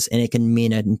meanings, and it can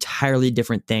mean an entirely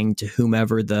different thing to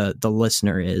whomever the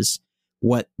listener is,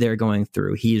 what they're going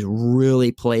through. He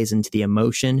really plays into the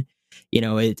emotion.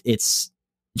 It's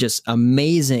just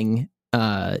amazing.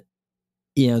 The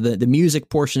music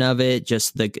portion of it,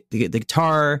 just the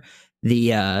guitar,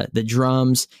 the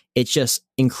drums, it's just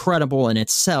incredible in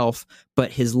itself,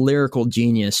 but his lyrical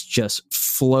genius just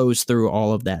flows through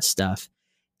all of that stuff.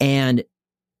 And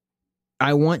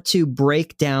I want to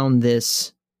break down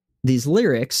these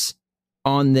lyrics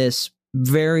on this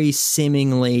very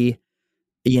seemingly,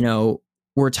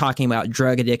 we're talking about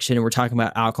drug addiction and we're talking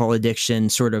about alcohol addiction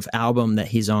sort of album that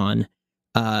he's on,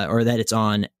 or that it's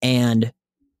on. And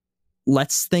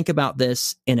let's think about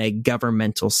this in a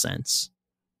governmental sense.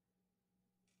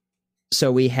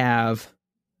 So we have,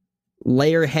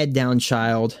 lay your head down,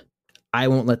 child. I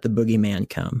won't let the boogeyman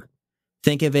come.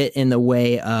 Think of it in the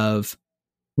way of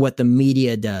what the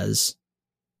media does.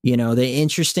 The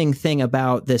interesting thing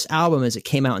about this album is it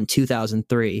came out in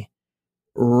 2003,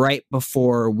 right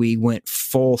before we went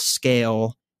full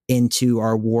scale into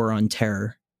our war on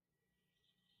terror.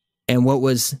 And what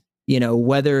was,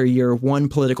 whether you're one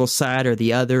political side or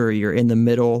the other, or you're in the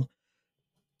middle,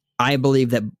 I believe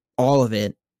that all of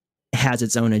it has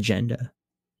its own agenda.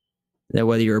 That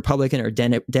whether you're Republican or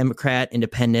Democrat,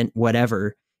 independent,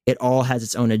 whatever, it all has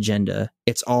its own agenda.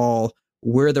 It's all,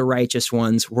 we're the righteous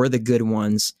ones, we're the good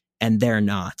ones, and they're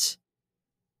not.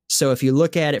 So if you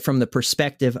look at it from the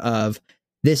perspective of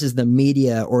this is the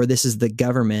media or this is the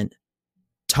government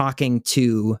talking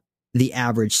to the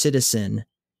average citizen,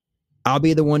 I'll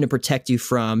be the one to protect you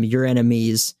from your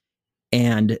enemies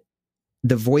and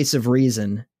the voice of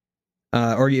reason,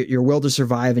 or your will to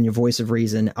survive and your voice of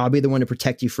reason. I'll be the one to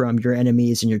protect you from your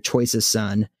enemies and your choices,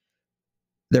 son.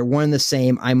 They're one and the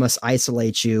same. I must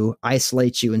isolate you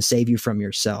and save you from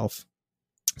yourself.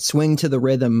 Swing to the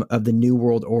rhythm of the new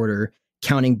world order,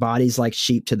 counting bodies like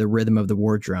sheep to the rhythm of the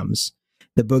war drums.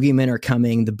 The boogeymen are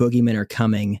coming. The boogeymen are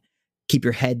coming. Keep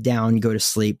your head down, go to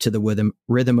sleep to the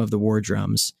rhythm of the war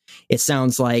drums. It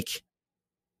sounds like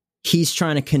he's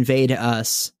trying to convey to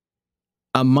us,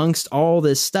 amongst all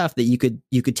this stuff that you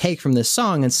could take from this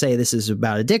song and say this is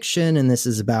about addiction and this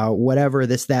is about whatever,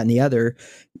 this, that, and the other.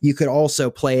 You could also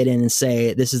play it in and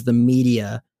say this is the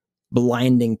media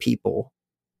blinding people.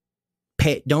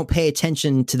 Don't pay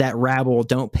attention to that rabble.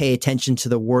 Don't pay attention to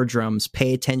the war drums.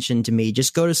 Pay attention to me.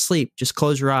 Just go to sleep. Just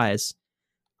close your eyes.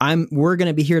 We're going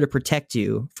to be here to protect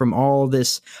you from all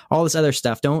this other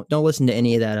stuff. Don't listen to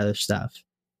any of that other stuff.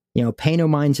 Pay no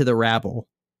mind to the rabble.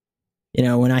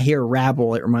 When I hear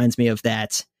rabble, it reminds me of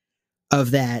that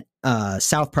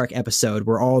South Park episode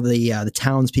where all the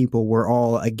townspeople were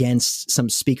all against some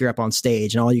speaker up on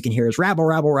stage, and all you can hear is rabble,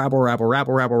 rabble, rabble, rabble,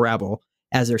 rabble, rabble, rabble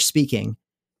as they're speaking.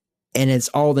 And it's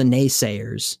all the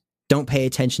naysayers. Don't pay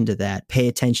attention to that. Pay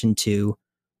attention to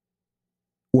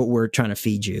what we're trying to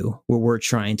feed you, what we're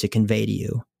trying to convey to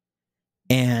you.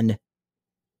 And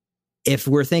if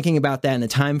we're thinking about that in the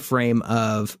time frame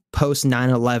of post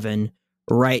 9/11,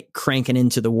 right, cranking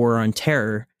into the war on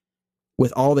terror,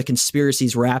 with all the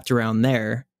conspiracies wrapped around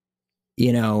there,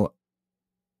 it's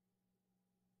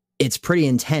pretty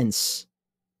intense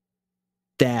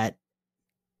that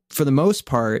for the most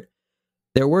part,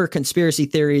 there were conspiracy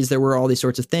theories, there were all these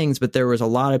sorts of things, but there was a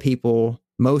lot of people,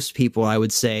 most people, I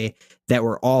would say, that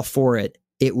were all for it.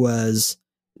 It was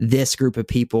this group of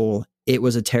people. It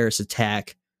was a terrorist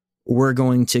attack. We're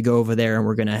going to go over there and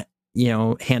we're going to,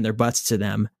 hand their butts to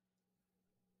them.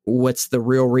 What's the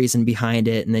real reason behind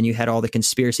it? And then you had all the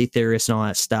conspiracy theorists and all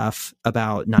that stuff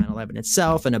about 9/11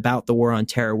 itself and about the war on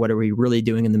terror. What are we really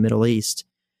doing in the Middle East?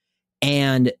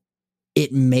 And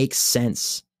it makes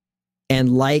sense.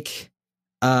 And I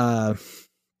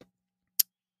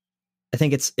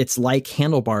think it's like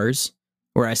Handlebars,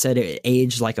 where I said it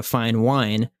aged like a fine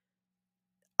wine.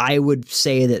 I would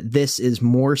say that this is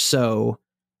more so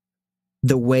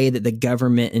the way that the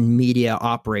government and media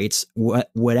operates,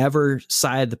 whatever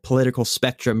side of the political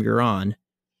spectrum you're on,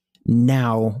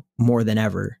 now more than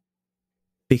ever.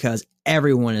 Because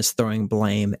everyone is throwing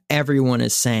blame. Everyone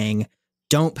is saying,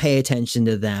 don't pay attention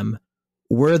to them.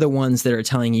 We're the ones that are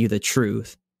telling you the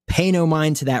truth. Pay no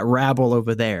mind to that rabble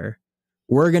over there.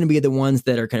 We're going to be the ones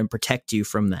that are going to protect you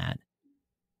from that.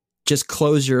 Just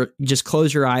close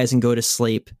your eyes and go to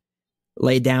sleep.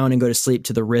 Lay down and go to sleep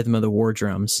to the rhythm of the war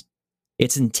drums.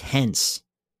 It's intense.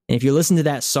 And if you listen to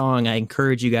that song, I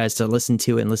encourage you guys to listen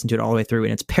to it and listen to it all the way through.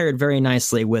 And it's paired very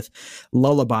nicely with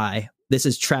Lullaby. This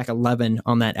is track 11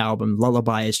 on that album.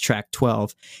 Lullaby is track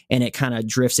 12. And it kind of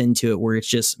drifts into it where it's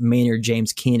just Maynard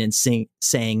James Keenan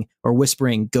saying or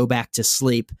whispering, go back to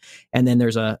sleep. And then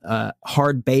there's a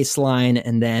hard bass line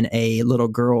and then a little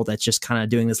girl that's just kind of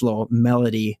doing this little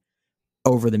melody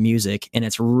over the music. And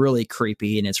it's really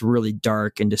creepy and it's really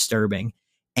dark and disturbing.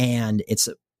 And it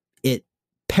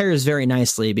pairs very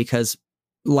nicely because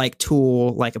like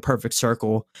Tool, like A Perfect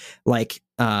Circle, like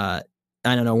I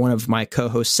don't know, one of my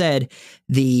co-hosts said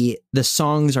the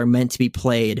songs are meant to be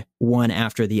played one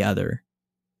after the other.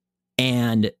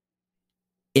 And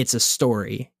it's a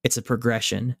story, it's a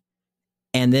progression.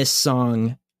 And this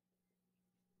song,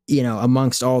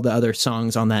 amongst all the other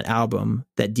songs on that album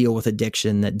that deal with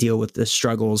addiction, that deal with the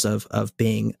struggles of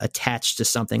being attached to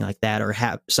something like that or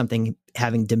something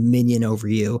having dominion over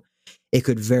you, it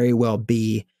could very well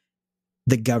be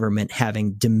the government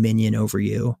having dominion over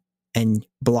you and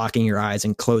blocking your eyes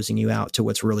and closing you out to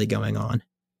what's really going on.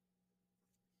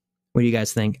 What do you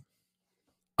guys think?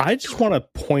 I just want to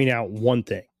point out one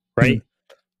thing, right?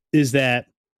 Is that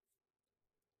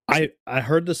I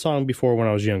heard the song before when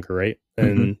I was younger, right?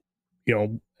 And,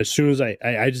 as soon as I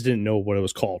just didn't know what it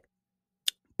was called.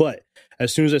 But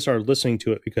as soon as I started listening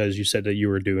to it, because you said that you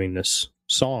were doing this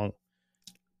song,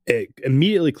 it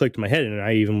immediately clicked in my head, and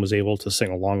I even was able to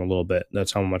sing along a little bit.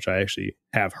 That's how much I actually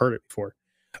have heard it before.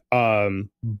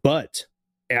 But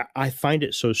I find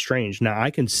it so strange. Now I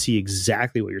can see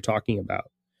exactly what you're talking about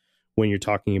when you're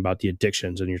talking about the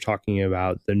addictions and you're talking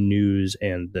about the news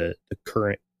and the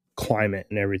current climate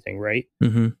and everything, right?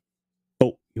 Mm-hmm.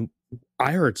 But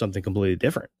I heard something completely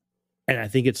different. And I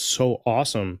think it's so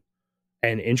awesome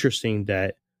and interesting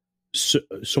that so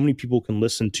many people can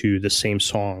listen to the same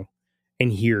song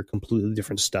and hear completely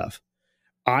different stuff.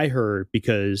 I heard,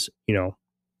 because,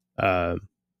 I'm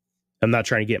not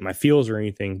trying to get my feels or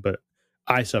anything, but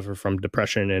I suffer from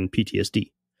depression and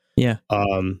PTSD. Yeah.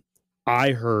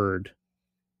 I heard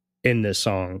in this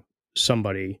song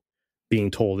somebody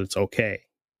being told it's okay,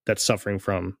 that's suffering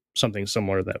from something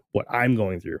similar that what I'm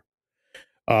going through.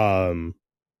 And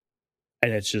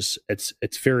it's just,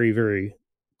 it's very, very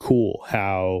cool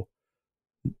how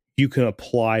you can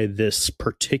apply this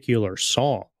particular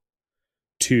song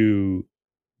to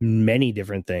many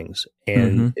different things.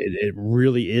 And it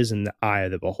really is in the eye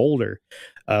of the beholder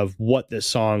of what this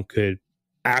song could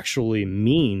actually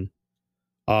mean.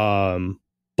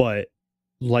 But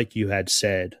like you had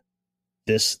said,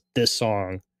 this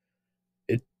song,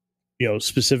 it,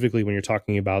 specifically when you're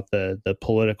talking about the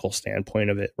political standpoint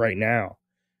of it right now,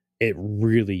 it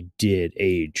really did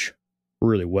age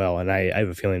really well. And I have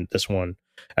a feeling this one,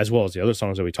 as well as the other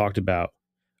songs that we talked about,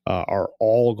 are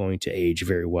all going to age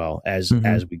very well as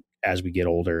we get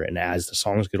older, and as the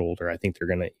songs get older, I think they're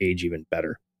going to age even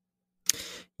better.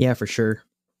 Yeah, for sure.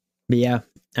 But yeah,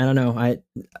 I don't know.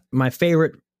 My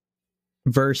favorite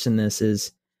verse in this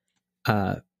is,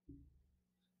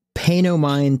 pay no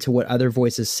mind to what other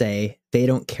voices say. They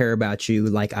don't care about you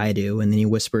like I do. And then he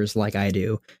whispers, like I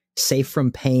do. Safe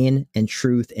from pain and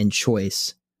truth and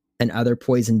choice and other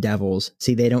poison devils.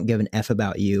 See, they don't give an F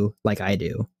about you like I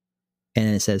do. And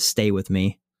then it says, stay with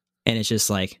me. And it's just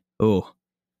like, oh,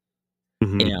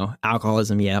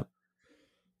 alcoholism. Yep.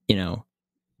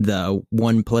 The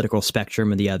one political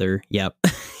spectrum or the other. Yep.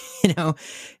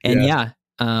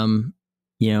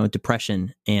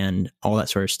 Depression and all that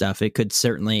sort of stuff. It could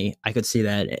certainly, I could see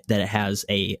that it has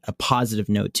a positive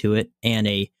note to it and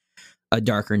a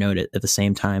darker note at the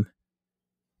same time.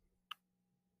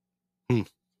 I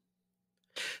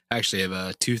actually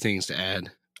have two things to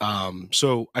add.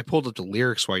 So I pulled up the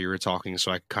lyrics while you were talking,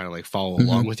 so I could kind of like follow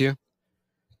along with you.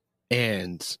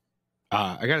 And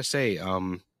I gotta say,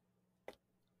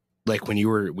 like when you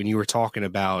were talking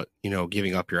about,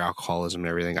 giving up your alcoholism and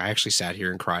everything, I actually sat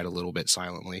here and cried a little bit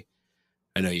silently.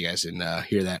 I know you guys didn't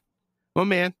hear that. Well,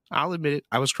 man, I'll admit it.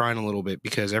 I was crying a little bit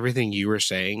because everything you were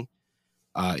saying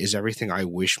is everything I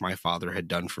wish my father had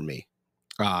done for me.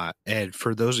 And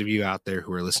for those of you out there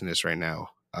who are listening to this right now,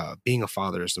 being a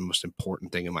father is the most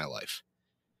important thing in my life.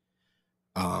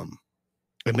 And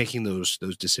making those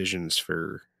decisions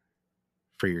for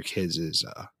your kids is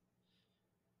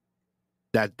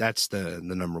that's the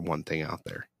number one thing out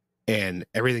there. And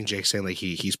everything Jake's saying, like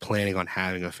he's planning on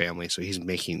having a family, so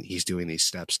he's doing these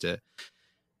steps to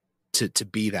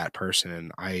be that person,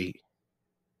 and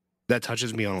that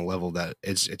touches me on a level that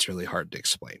it's really hard to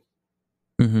explain.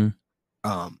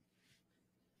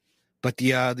 But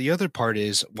the other part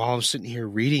is, while I'm sitting here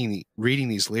reading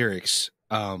these lyrics,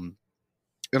 and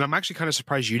I'm actually kind of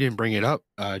surprised you didn't bring it up,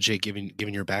 Jake,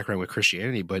 given your background with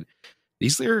Christianity, but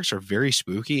these lyrics are very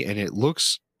spooky, and it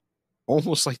looks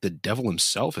almost like the devil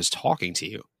himself is talking to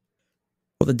you.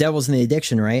 Well, the devil's in the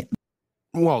addiction, right?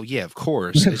 Well, yeah, of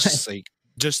course. It's just like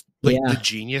the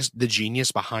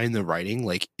genius behind the writing.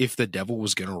 Like, if the devil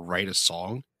was gonna write a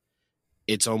song,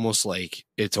 it's almost like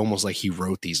he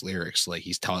wrote these lyrics. Like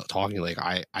he's talking like,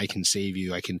 I can save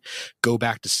you. I can go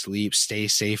back to sleep. Stay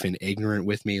safe and ignorant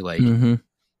with me. Like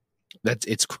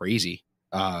it's crazy.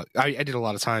 I did a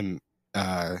lot of time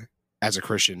as a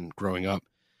Christian growing up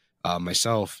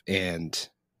myself, and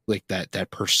like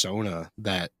that persona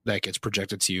that gets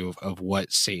projected to you of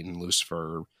what Satan,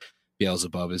 Lucifer,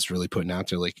 Beelzebub is really putting out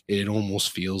there. Like it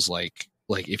almost feels like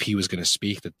if he was going to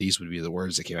speak, that these would be the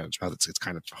words that came out of his mouth. It's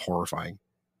kind of horrifying.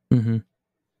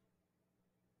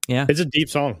 Yeah, it's a deep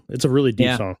song. It's a really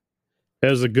deep song. It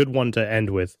was a good one to end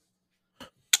with.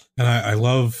 And I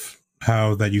love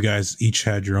how that you guys each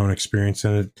had your own experience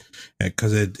in it,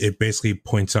 because it basically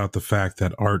points out the fact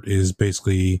that art is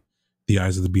basically the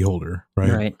eyes of the beholder,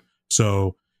 right?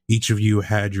 So each of you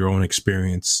had your own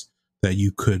experience that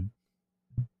you could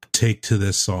take to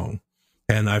this song,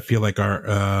 and I feel like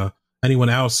our anyone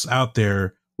else out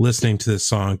there listening to this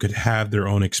song could have their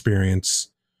own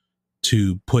experience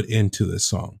to put into this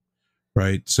song,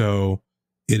 right? So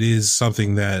it is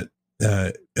something that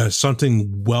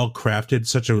something well crafted,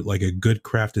 such a good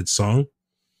crafted song.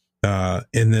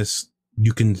 In this,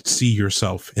 you can see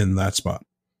yourself in that spot,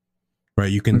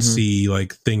 right? You can see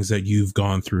like things that you've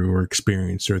gone through or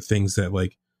experienced, or things that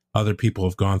like other people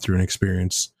have gone through and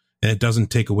experienced, and it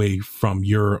doesn't take away from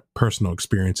your personal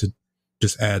experience. It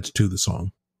just adds to the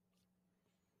song.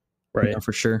 Right. Yeah,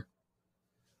 for sure.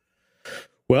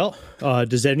 Well,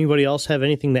 does anybody else have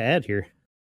anything to add here?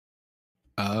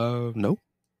 No. All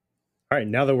right,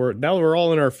 now that we're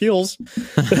all in our feels.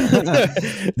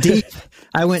 Deep.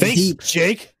 I went Thanks, deep.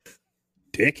 Jake.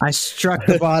 Dick. I struck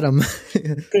the bottom.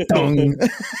 Dong.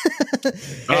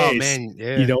 Oh Hey, man,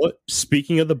 yeah. You know what?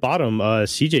 Speaking of the bottom,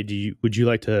 CJ, would you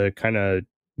like to kind of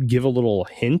give a little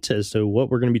hint as to what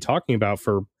we're going to be talking about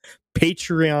for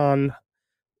Patreon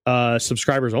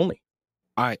subscribers only?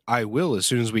 I will as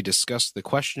soon as we discuss the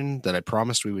question that I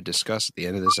promised we would discuss at the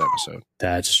end of this episode.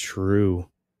 That's true.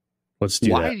 Let's do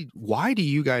that. Why do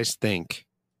you guys think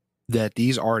that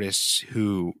these artists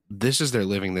who this is their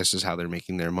living, this is how they're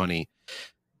making their money,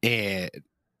 and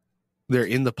they're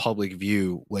in the public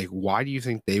view, like why do you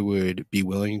think they would be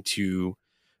willing to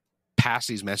pass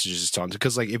these messages on?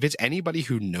 Because like if it's anybody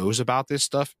who knows about this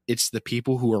stuff, it's the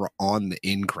people who are on the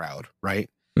in crowd, right?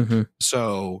 Mhm.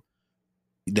 So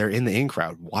they're in the in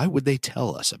crowd. Why would they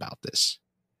tell us about this?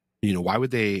 You know, why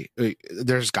would they?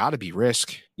 There's got to be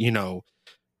risk, you know,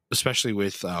 especially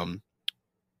with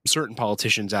certain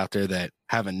politicians out there that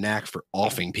have a knack for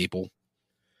offing people,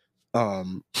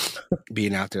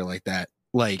 being out there like that.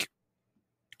 Like,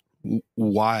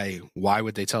 why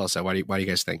would they tell us that? Why do you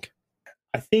guys think?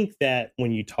 I think that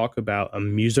when you talk about a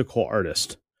musical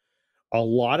artist, a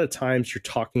lot of times you're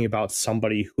talking about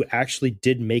somebody who actually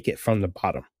did make it from the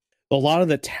bottom. A lot of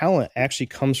the talent actually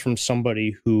comes from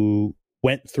somebody who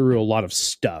went through a lot of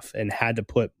stuff and had to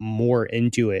put more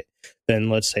into it than,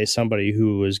 let's say, somebody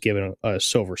who was given a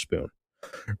silver spoon,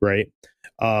 right?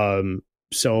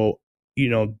 So, you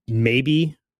know,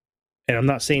 maybe, and I'm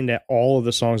not saying that all of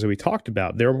the songs that we talked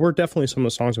about, there were definitely some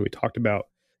of the songs that we talked about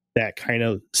that kind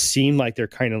of seem like they're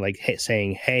kind of like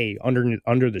saying, hey,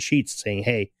 under the sheets, saying,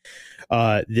 hey,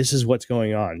 this is what's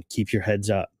going on. Keep your heads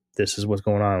up. This is what's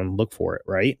going on. Look for it,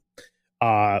 right?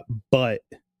 But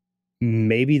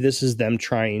maybe this is them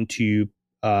trying to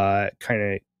kind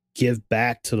of give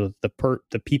back to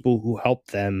the people who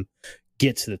helped them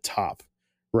get to the top,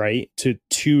 right? To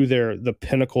the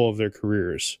pinnacle of their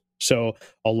careers. So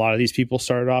a lot of these people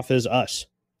started off as us,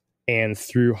 and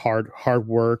through hard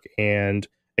work and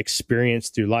experience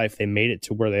through life, they made it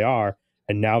to where they are,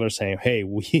 and now they're saying, "Hey,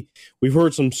 we've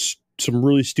heard some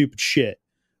really stupid shit.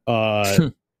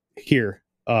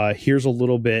 Here's a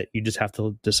little bit. You just have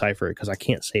to decipher it because I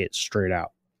can't say it straight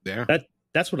out." Yeah,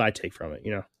 that's what I take from it,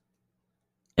 you know.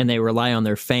 And they rely on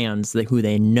their fans who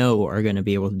they know are going to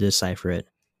be able to decipher it.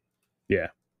 Yeah.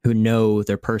 Who know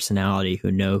their personality,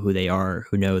 who know who they are,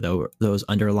 who know those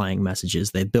underlying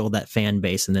messages. They build that fan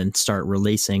base and then start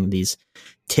releasing these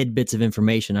tidbits of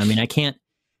information. I mean, I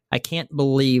can't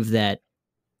believe that,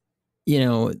 you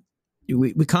know,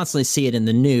 we constantly see it in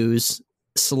the news,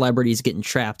 celebrities getting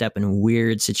trapped up in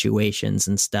weird situations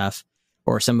and stuff,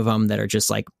 or some of them that are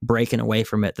just like breaking away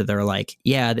from it, that they're like,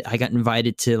 yeah, I got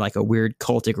invited to like a weird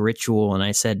cultic ritual and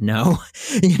I said no,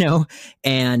 you know,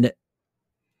 and,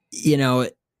 you know,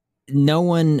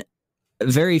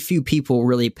 very few people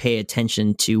really pay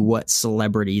attention to what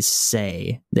celebrities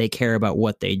say. They care about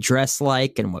what they dress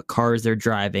like and what cars they're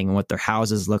driving and what their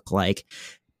houses look like.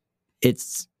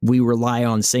 We rely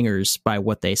on singers by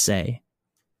what they say,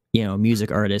 you know, music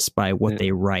artists by what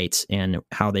they write and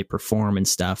how they perform and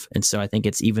stuff. And so I think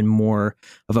it's even more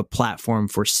of a platform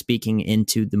for speaking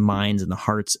into the minds and the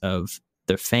hearts of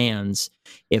their fans.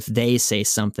 If they say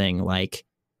something like,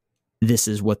 this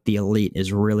is what the elite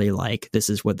is really like, this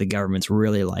is what the government's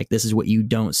really like, this is what you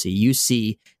don't see. You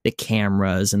see the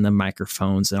cameras and the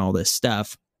microphones and all this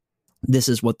stuff. This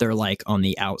is what they're like on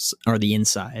the outs or the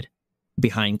inside,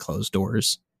 behind closed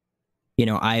doors. You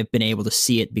know, I've been able to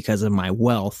see it because of my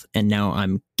wealth, and now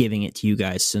I'm giving it to you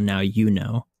guys, so now you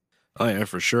know. Oh yeah,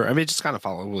 for sure. I mean, just kind of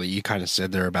follow what you kind of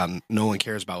said there about no one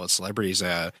cares about what celebrities.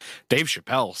 Dave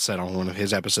Chappelle said on one of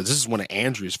his episodes, this is one of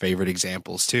Andrew's favorite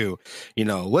examples too. You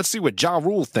know, let's see what Ja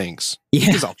Rule thinks.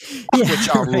 Yeah, What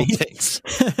Ja Rule thinks.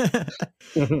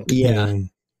 Yeah.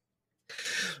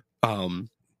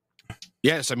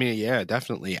 Yes, I mean, yeah,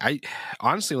 definitely. I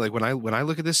honestly, like when I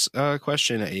look at this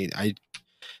question, I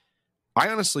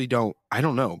honestly don't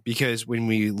know, because when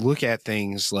we look at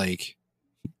things like,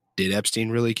 did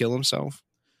Epstein really kill himself?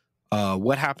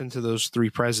 What happened to those 3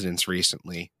 presidents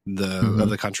recently, of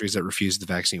the countries that refused the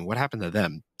vaccine? What happened to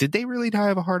them? Did they really die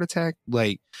of a heart attack?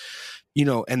 Like, you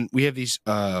know, and we have these,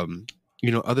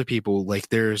 you know, other people, like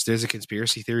there's a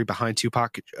conspiracy theory behind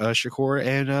Tupac Shakur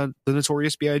and the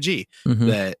Notorious B.I.G.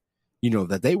 that, you know,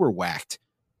 that they were whacked,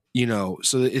 you know,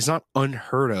 so it's not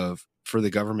unheard of for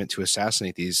the government to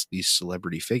assassinate these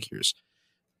celebrity figures.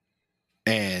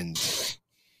 And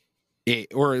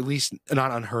or at least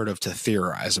not unheard of to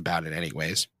theorize about it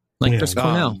anyways. Like Chris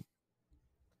Cornell.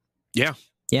 Yeah.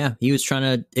 Yeah, he was trying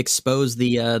to expose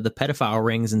the pedophile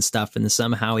rings and stuff, and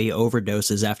somehow he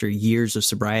overdoses after years of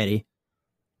sobriety.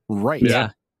 Right.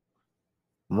 Yeah.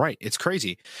 Right. It's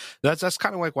crazy. That's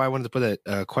kind of like why I wanted to put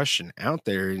that question out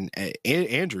there. And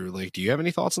Andrew, like, do you have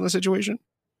any thoughts on the situation?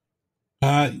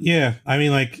 Yeah. I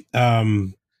mean, like,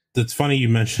 it's funny you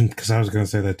mentioned, because I was going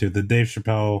to say that too. The Dave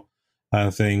Chappelle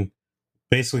thing,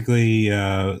 basically,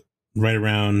 right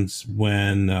around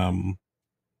when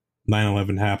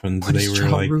 9/11 happened, What they does were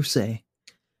Ja like, Rule say?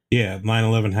 yeah,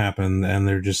 9/11 happened, and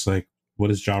they're just like, what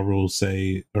does Ja Rule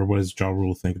say, or what does Ja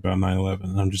Rule think about 9/11?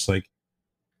 And I'm just like,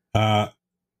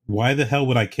 why the hell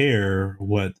would I care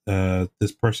what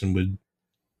this person would,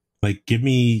 like, give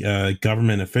me a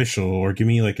government official, or give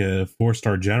me like a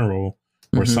 4-star general,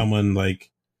 or someone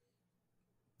like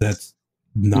that's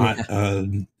not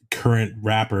a current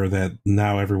rapper that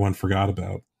now everyone forgot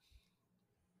about.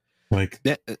 Like,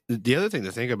 the other thing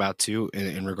to think about too,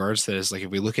 in regards to this, like, if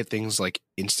we look at things like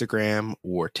Instagram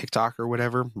or TikTok or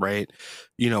whatever, right?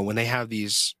 You know, when they have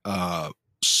these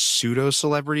pseudo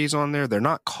celebrities on there, they're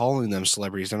not calling them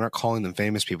celebrities. They're not calling them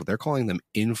famous people. They're calling them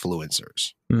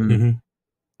influencers.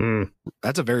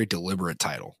 That's a very deliberate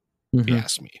title, if you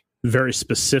ask me. Very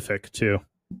specific too.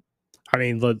 I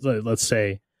mean, let's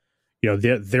say, you know,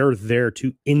 they're there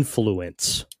to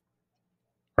influence,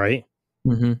 right?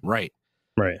 Right.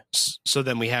 Right. So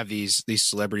then we have these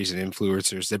celebrities and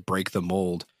influencers that break the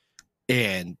mold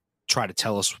and try to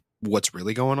tell us what's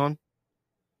really going on.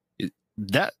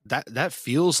 That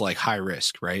feels like high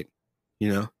risk, right?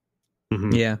 You know?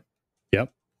 Yeah.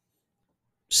 Yep.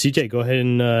 CJ, go ahead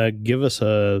and give us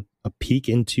a peek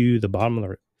into the bottom of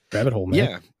the rabbit hole, man.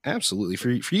 Yeah, absolutely. For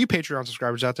you Patreon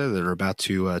subscribers out there that are about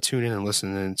to tune in and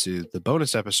listen into the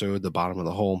bonus episode, The Bottom of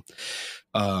the Hole,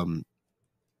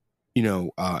 you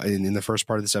know, in the first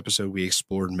part of this episode, we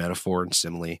explored metaphor and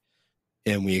simile,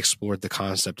 and we explored the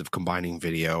concept of combining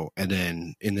video. And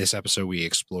then in this episode, we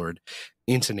explored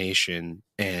intonation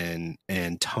and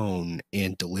tone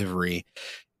and delivery.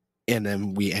 And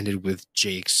then we ended with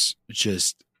Jake's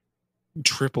just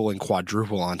triple and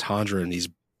quadruple entendre and these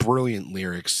brilliant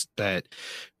lyrics that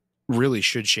really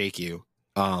should shake you.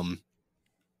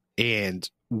 And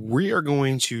we are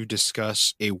going to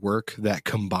discuss a work that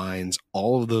combines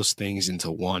all of those things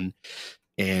into one.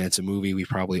 And it's a movie we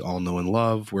probably all know and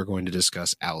love. We're going to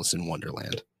discuss Alice in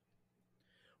Wonderland.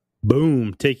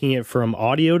 Boom. Taking it from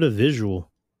audio to visual.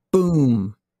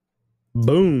 Boom.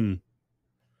 Boom.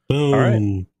 boom. All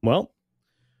right. Well,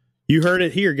 you heard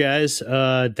it here, guys.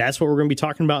 That's what we're going to be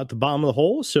talking about at the bottom of the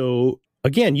hole. So,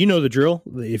 again, you know the drill.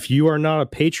 If you are not a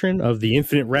patron of the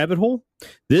Infinite Rabbit Hole,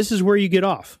 this is where you get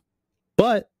off.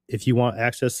 But if you want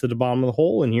access to the bottom of the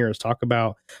hole and hear us talk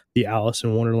about the Alice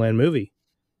in Wonderland movie,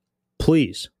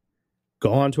 please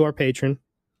go on to our patreon,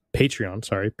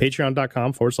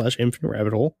 patreon.com/Infinite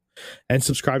Rabbit Hole, and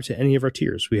subscribe to any of our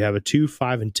tiers. We have a $2,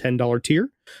 $5, and $10 tier.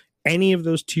 Any of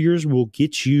those tiers will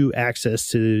get you access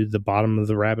to the bottom of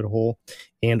the rabbit hole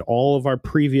and all of our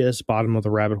previous bottom of the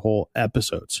rabbit hole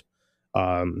episodes.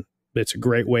 It's a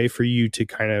great way for you to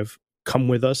kind of come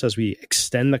with us as we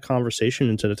extend the conversation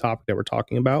into the topic that we're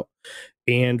talking about,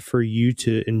 and for you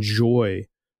to enjoy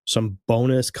some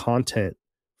bonus content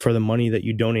for the money that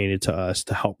you donated to us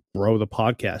to help grow the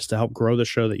podcast, to help grow the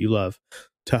show that you love,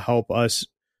 to help us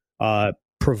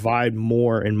provide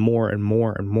more and more and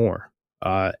more and more.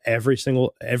 Every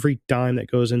dime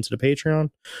that goes into the Patreon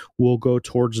will go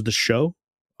towards the show.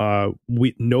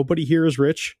 Nobody here is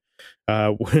rich.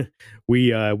 We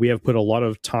have put a lot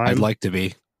of time. I'd like to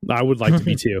be. I would like to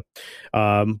be too.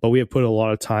 But we have put a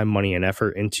lot of time, money, and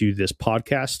effort into this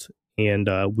podcast, and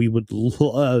we would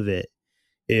love it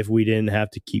if we didn't have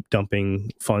to keep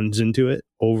dumping funds into it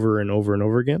over and over and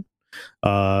over again.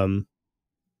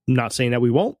 Not saying that we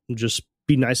won't, just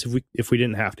be nice if we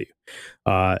didn't have to.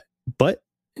 But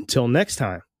until next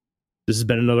time, this has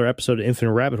been another episode of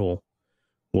Infinite Rabbit Hole.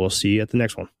 We'll see you at the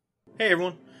next one. Hey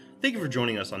everyone, thank you for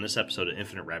joining us on this episode of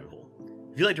Infinite Rabbit Hole.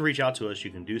 If you'd like to reach out to us, you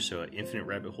can do so at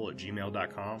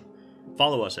infiniterabbithole@gmail.com.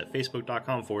 Follow us at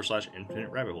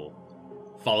facebook.com/Infinite Rabbit Hole.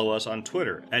 Follow us on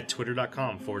Twitter at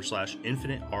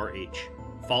twitter.com/InfiniteRH.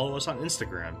 Follow us on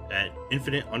Instagram at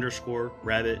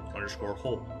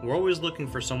infinite_rabbit_hole. We're always looking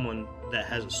for someone that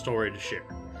has a story to share.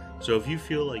 So if you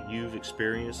feel like you've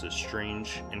experienced a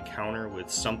strange encounter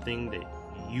with something that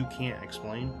you can't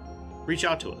explain, reach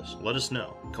out to us. Let us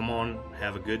know. Come on,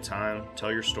 have a good time,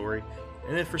 tell your story.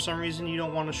 And if for some reason you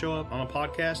don't want to show up on a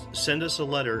podcast, send us a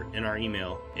letter in our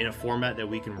email in a format that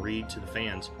we can read to the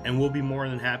fans, and we'll be more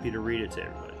than happy to read it to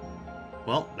everybody.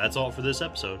 Well, that's all for this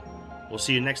episode. We'll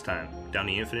see you next time down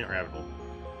the Infinite Rabbit Hole.